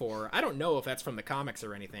waiting for. I don't know if that's from the comics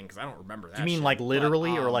or anything, because I don't remember that. Do you mean shit, like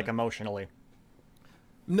literally but, or like emotionally?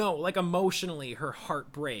 No, like emotionally, her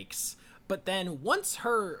heart breaks. But then once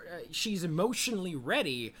she's emotionally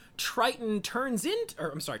ready, Trigon turns into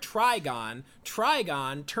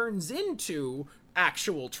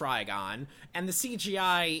actual Trigon, and the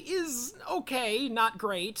CGI is okay, not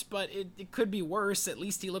great, but it could be worse. At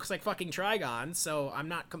least he looks like fucking Trigon, so I'm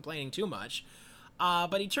not complaining too much.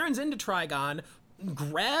 But he turns into Trigon,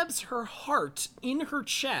 grabs her heart in her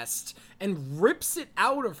chest and rips it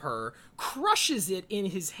out of her, crushes it in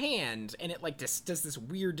his hand, and it like does this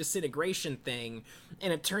weird disintegration thing,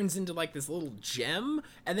 and it turns into like this little gem,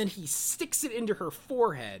 and then he sticks it into her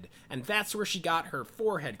forehead, and that's where she got her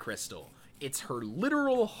forehead crystal. It's her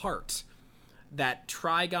literal heart that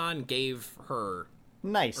Trigon gave her.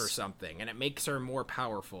 Nice. Or something, and it makes her more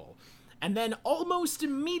powerful. And then almost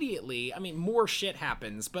immediately, I mean, more shit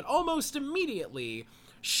happens, but almost immediately,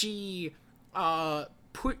 she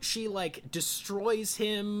like destroys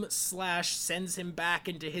him / sends him back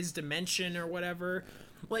into his dimension or whatever.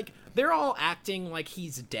 Like, they're all acting like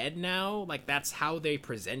he's dead now. Like, that's how they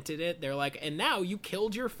presented it. They're like, and now you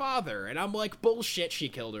killed your father. And I'm like, bullshit, she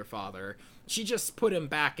killed her father. She just put him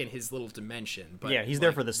back in his little dimension. But yeah, he's like,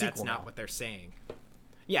 there for the sequel. That's not now. what they're saying.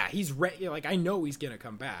 Yeah, he's like, I know he's gonna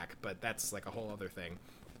come back, but that's like a whole other thing.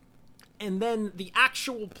 And then the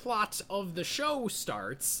actual plot of the show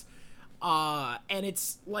starts, and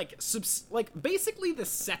it's like basically the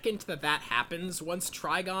second that happens, once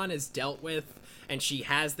Trigon is dealt with and she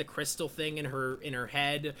has the crystal thing in her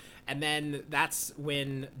head, and then that's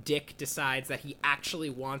when Dick decides that he actually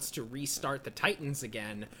wants to restart the Titans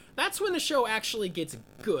again. That's when the show actually gets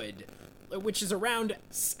good, which is around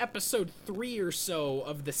episode 3 or so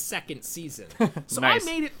of the second season. So Nice. I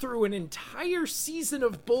made it through an entire season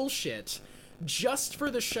of bullshit just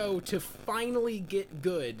for the show to finally get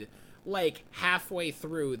good, like halfway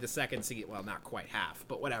through the second season. Well, not quite half,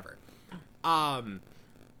 but whatever.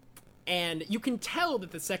 And you can tell that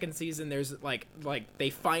the second season, there's like they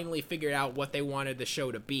finally figured out what they wanted the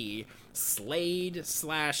show to be. Slade /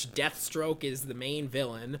 Deathstroke is the main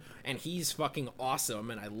villain, and he's fucking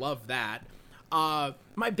awesome, and I love that.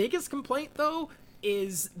 My biggest complaint, though,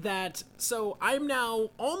 is that, so I'm now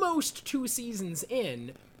almost 2 seasons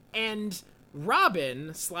in, and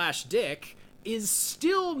Robin / Dick is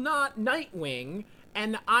still not Nightwing,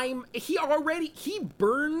 and he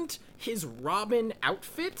burned his Robin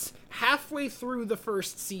outfit halfway through the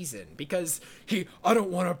first season, because I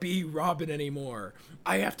don't want to be Robin anymore.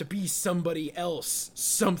 I have to be somebody else,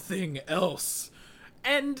 something else.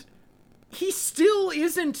 And he still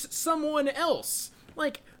isn't someone else.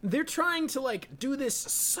 Like, they're trying to, like, do this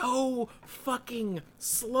so fucking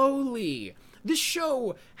slowly. This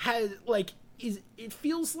show has, like, it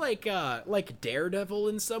feels like Daredevil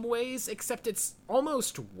in some ways, except it's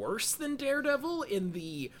almost worse than Daredevil in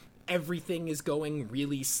the everything is going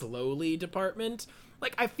really slowly department.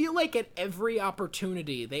 Like, I feel like at every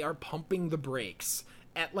opportunity they are pumping the brakes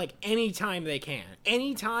at like any time they can.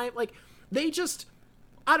 Anytime, like, they just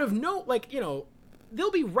out of no, like, you know,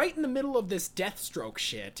 they'll be right in the middle of this Deathstroke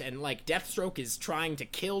shit, and like Deathstroke is trying to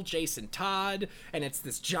kill Jason Todd, and it's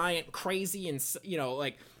this giant crazy, and you know,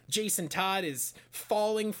 like Jason Todd is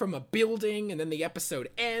falling from a building, and then the episode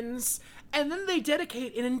ends, and then they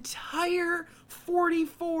dedicate an entire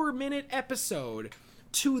 44-minute episode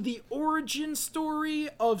to the origin story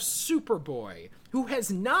of Superboy, who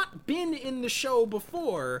has not been in the show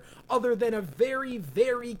before other than a very,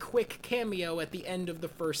 very quick cameo at the end of the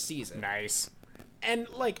first season. Nice. And,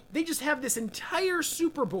 like, they just have this entire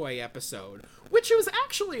Superboy episode, which was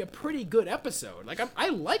actually a pretty good episode. Like, I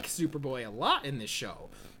like Superboy a lot in this show.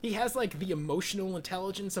 He has, like, the emotional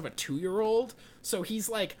intelligence of a 2-year-old, so he's,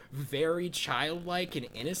 like, very childlike and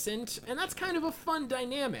innocent, and that's kind of a fun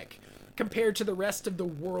dynamic, compared to the rest of the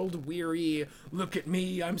world-weary, look at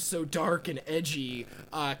me, I'm so dark and edgy,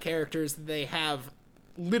 characters that they have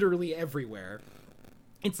literally everywhere.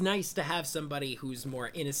 It's nice to have somebody who's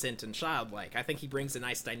more innocent and childlike. I think he brings a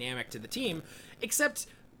nice dynamic to the team, except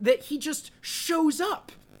that he just shows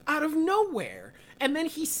up out of nowhere. And then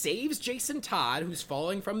he saves Jason Todd, who's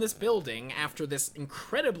falling from this building after this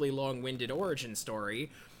incredibly long-winded origin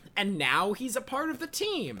story, and now he's a part of the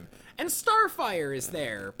team. And Starfire is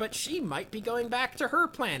there, but she might be going back to her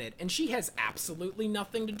planet, and she has absolutely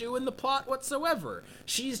nothing to do in the plot whatsoever.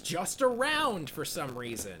 She's just around for some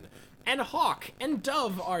reason. And Hawk and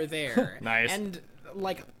Dove are there. Nice. And,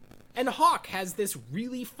 like, and Hawk has this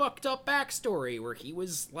really fucked up backstory where he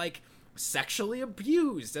was, like, sexually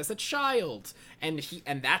abused as a child. And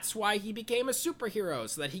that's why he became a superhero,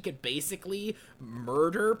 so that he could basically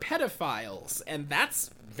murder pedophiles. And that's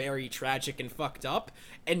very tragic and fucked up,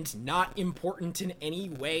 and not important in any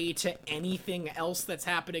way to anything else that's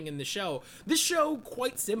happening in the show. This show,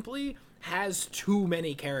 quite simply, has too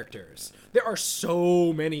many characters. There are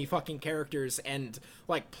so many fucking characters and,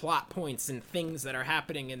 like, plot points and things that are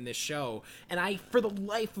happening in this show, and for the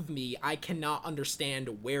life of me, I cannot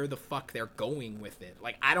understand where the fuck they're going with it.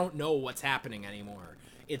 Like, I don't know what's happening anymore.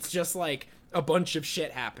 It's just, like, a bunch of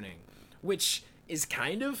shit happening, which is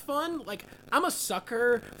kind of fun. Like, I'm a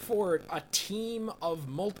sucker for a team of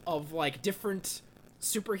like, different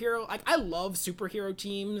superhero, like, I love superhero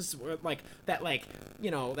teams where, like, that, like,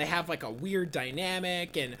 you know, they have like a weird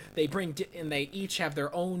dynamic, and they and they each have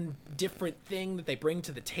their own different thing that they bring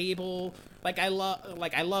to the table. Like, I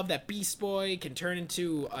love that Beast Boy can turn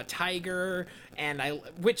into a tiger, and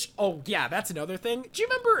oh yeah, that's another thing. Do you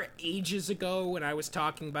remember ages ago when I was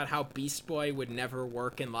talking about how Beast Boy would never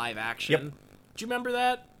work in live action? Yep. Do you remember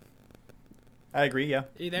that? I agree, yeah. Are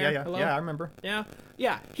you there? Yeah. Hello? Yeah, I remember. Yeah.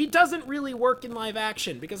 Yeah. He doesn't really work in live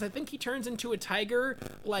action, because I think he turns into a tiger,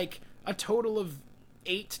 like, a total of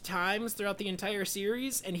 8 times throughout the entire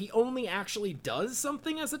series, and he only actually does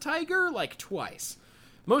something as a tiger, like, twice.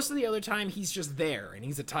 Most of the other time, he's just there, and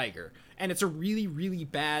he's a tiger. And it's a really, really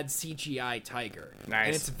bad CGI tiger. Nice.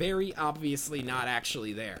 And it's very obviously not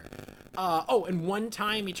actually there. And one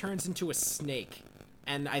time he turns into a snake.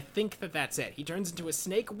 And I think that's it. He turns into a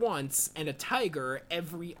snake once and a tiger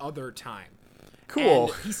every other time.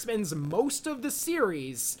 Cool. And he spends most of the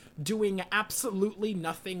series doing absolutely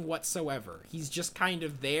nothing whatsoever. He's just kind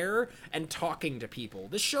of there and talking to people.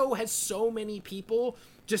 The show has so many people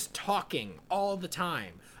just talking all the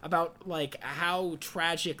time about, like, how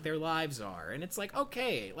tragic their lives are. And it's like,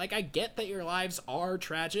 okay, like, I get that your lives are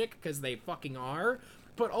tragic, because they fucking are,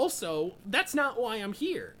 but also, that's not why I'm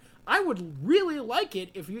here. I would really like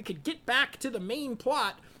it if you could get back to the main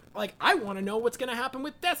plot. Like, I want to know what's going to happen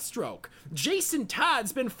with Deathstroke. Jason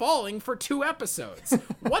Todd's been falling for 2 episodes.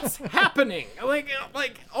 What's happening? Like,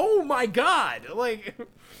 oh my god. Like,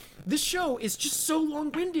 this show is just so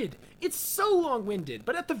long-winded. It's so long-winded.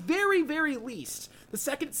 But at the very, very least, the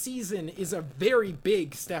second season is a very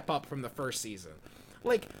big step up from the first season.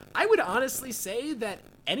 Like, I would honestly say that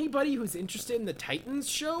anybody who's interested in the Titans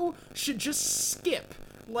show should just skip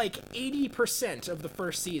like 80% of the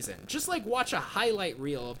first season. Just, like, watch a highlight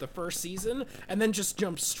reel of the first season and then just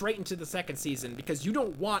jump straight into the second season, because you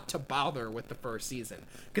don't want to bother with the first season,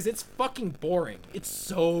 because it's fucking boring. It's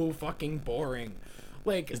so fucking boring.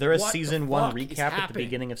 Like, is there a what season the 1 fuck is recap at the happening?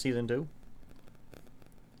 beginning of season 2?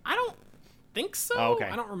 I don't think so. Oh, okay.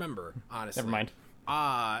 I don't remember, honestly. Never mind.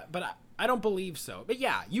 But I don't believe so. But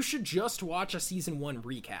yeah, you should just watch a season 1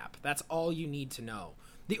 recap. That's all you need to know.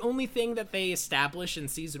 The only thing that they establish in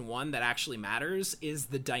season 1 that actually matters is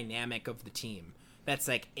the dynamic of the team. That's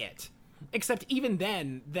like it. Except even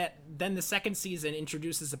then the second season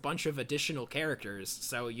introduces a bunch of additional characters,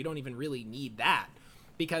 so you don't even really need that.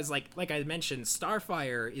 Because like I mentioned,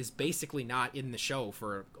 Starfire is basically not in the show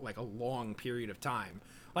for like a long period of time.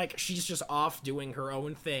 Like, she's just off doing her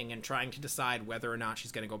own thing and trying to decide whether or not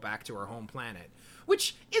she's going to go back to her home planet,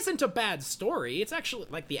 which isn't a bad story. It's actually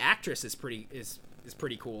like the actress is pretty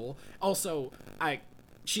cool. Also,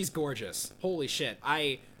 she's gorgeous. Holy shit.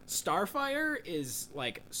 Starfire is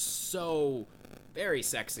like so very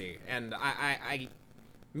sexy, and I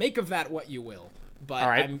make of that what you will, but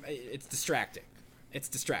right. It's distracting. It's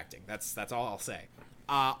distracting. That's all I'll say.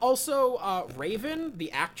 Also, Raven,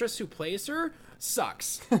 the actress who plays her,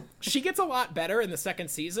 sucks. She gets a lot better in the second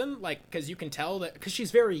season, like, because you can tell that, because she's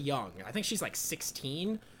very young. I think she's like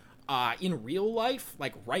 16 in real life,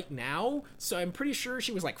 like right now. So I'm pretty sure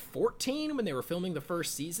she was like 14 when they were filming the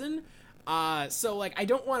first season. So like, I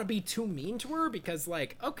don't want to be too mean to her because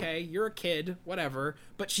like, okay, you're a kid, whatever,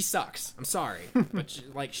 but she sucks. I'm sorry.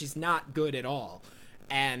 But she's not good at all.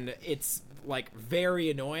 And it's like very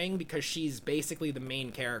annoying because she's basically the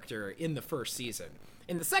main character in the first season.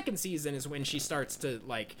 In the second season is when she starts to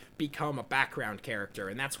like become a background character,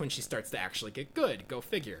 and that's when she starts to actually get good. Go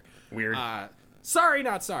figure. Weird. Sorry,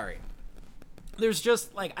 not sorry. There's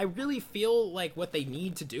just like, I really feel like what they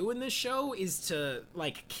need to do in this show is to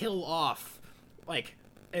like kill off like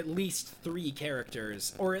at least 3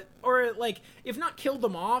 characters, or like, if not kill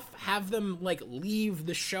them off, have them like leave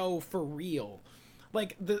the show for real.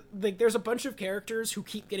 Like, there's a bunch of characters who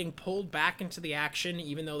keep getting pulled back into the action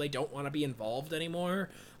even though they don't want to be involved anymore.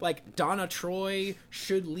 Like, Donna Troy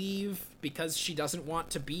should leave because she doesn't want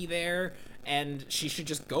to be there, and she should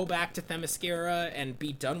just go back to Themyscira and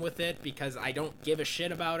be done with it because I don't give a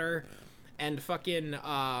shit about her. And fucking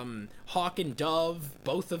Hawk and Dove,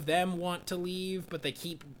 both of them want to leave, but they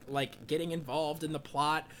keep, like, getting involved in the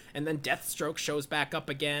plot, and then Deathstroke shows back up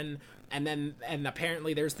again. And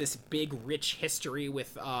apparently there's this big, rich history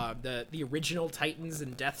with the original Titans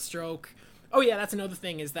and Deathstroke. Oh yeah, that's another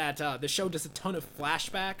thing, is that the show does a ton of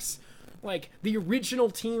flashbacks. Like, the original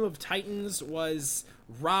team of Titans was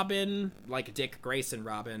Robin, like Dick Grayson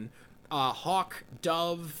Robin, Hawk,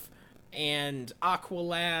 Dove, and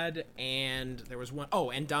Aqualad, and there was one... Oh,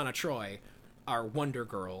 and Donna Troy, our Wonder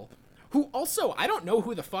Girl. Who also, I don't know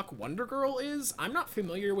who the fuck Wonder Girl is. I'm not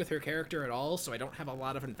familiar with her character at all, so I don't have a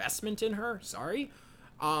lot of investment in her. Sorry.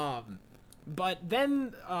 But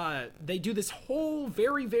then they do this whole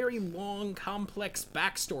very, very long, complex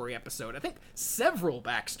backstory episode. I think several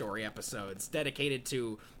backstory episodes dedicated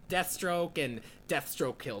to Deathstroke, and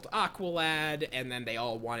Deathstroke killed Aqualad, and then they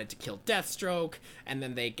all wanted to kill Deathstroke, and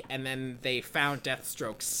then they found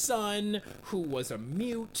Deathstroke's son, who was a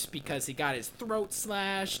mute because he got his throat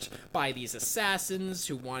slashed by these assassins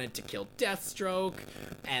who wanted to kill Deathstroke,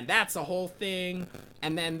 and that's a whole thing.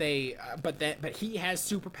 And then but he has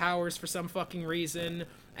superpowers for some fucking reason.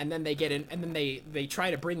 And then they get in, and then they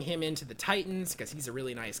try to bring him into the Titans because he's a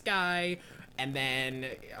really nice guy. And then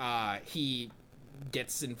he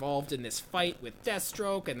gets involved in this fight with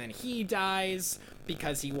Deathstroke, and then he dies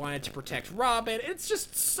because he wanted to protect Robin. It's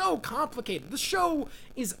just so complicated. The show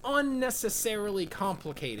is unnecessarily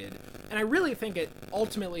complicated, and I really think it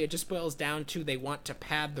just boils down to they want to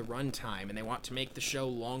pad the runtime, and they want to make the show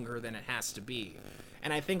longer than it has to be.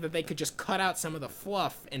 And I think that they could just cut out some of the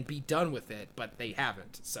fluff and be done with it, but they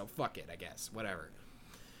haven't. So fuck it, I guess. Whatever.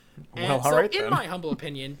 And all right, in my humble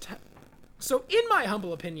opinion,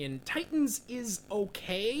 Titans is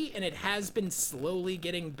okay, and it has been slowly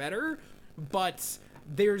getting better, but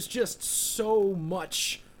there's just so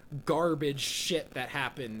much garbage shit that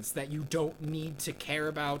happens that you don't need to care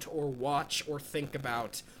about or watch or think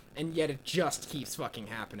about, and yet it just keeps fucking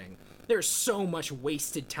happening. There's so much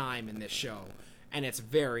wasted time in this show, and it's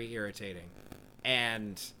very irritating.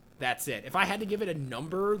 And that's it. If I had to give it a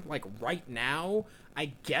number, like right now,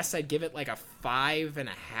 I guess I'd give it like a 5.5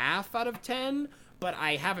 out of 10, but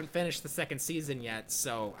I haven't finished the second season yet,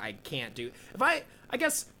 so I can't do... I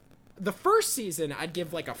guess the first season I'd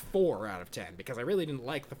give like a 4 out of 10, because I really didn't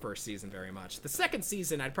like the first season very much. The second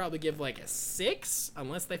season I'd probably give like a 6,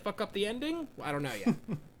 unless they fuck up the ending. I don't know yet.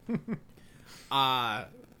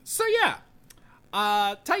 So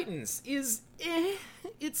yeah. Titans is...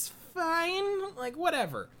 it's fine. Like,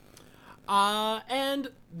 whatever. And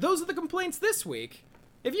those are the complaints this week.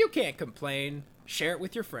 If you can't complain, share it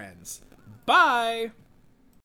with your friends. Bye!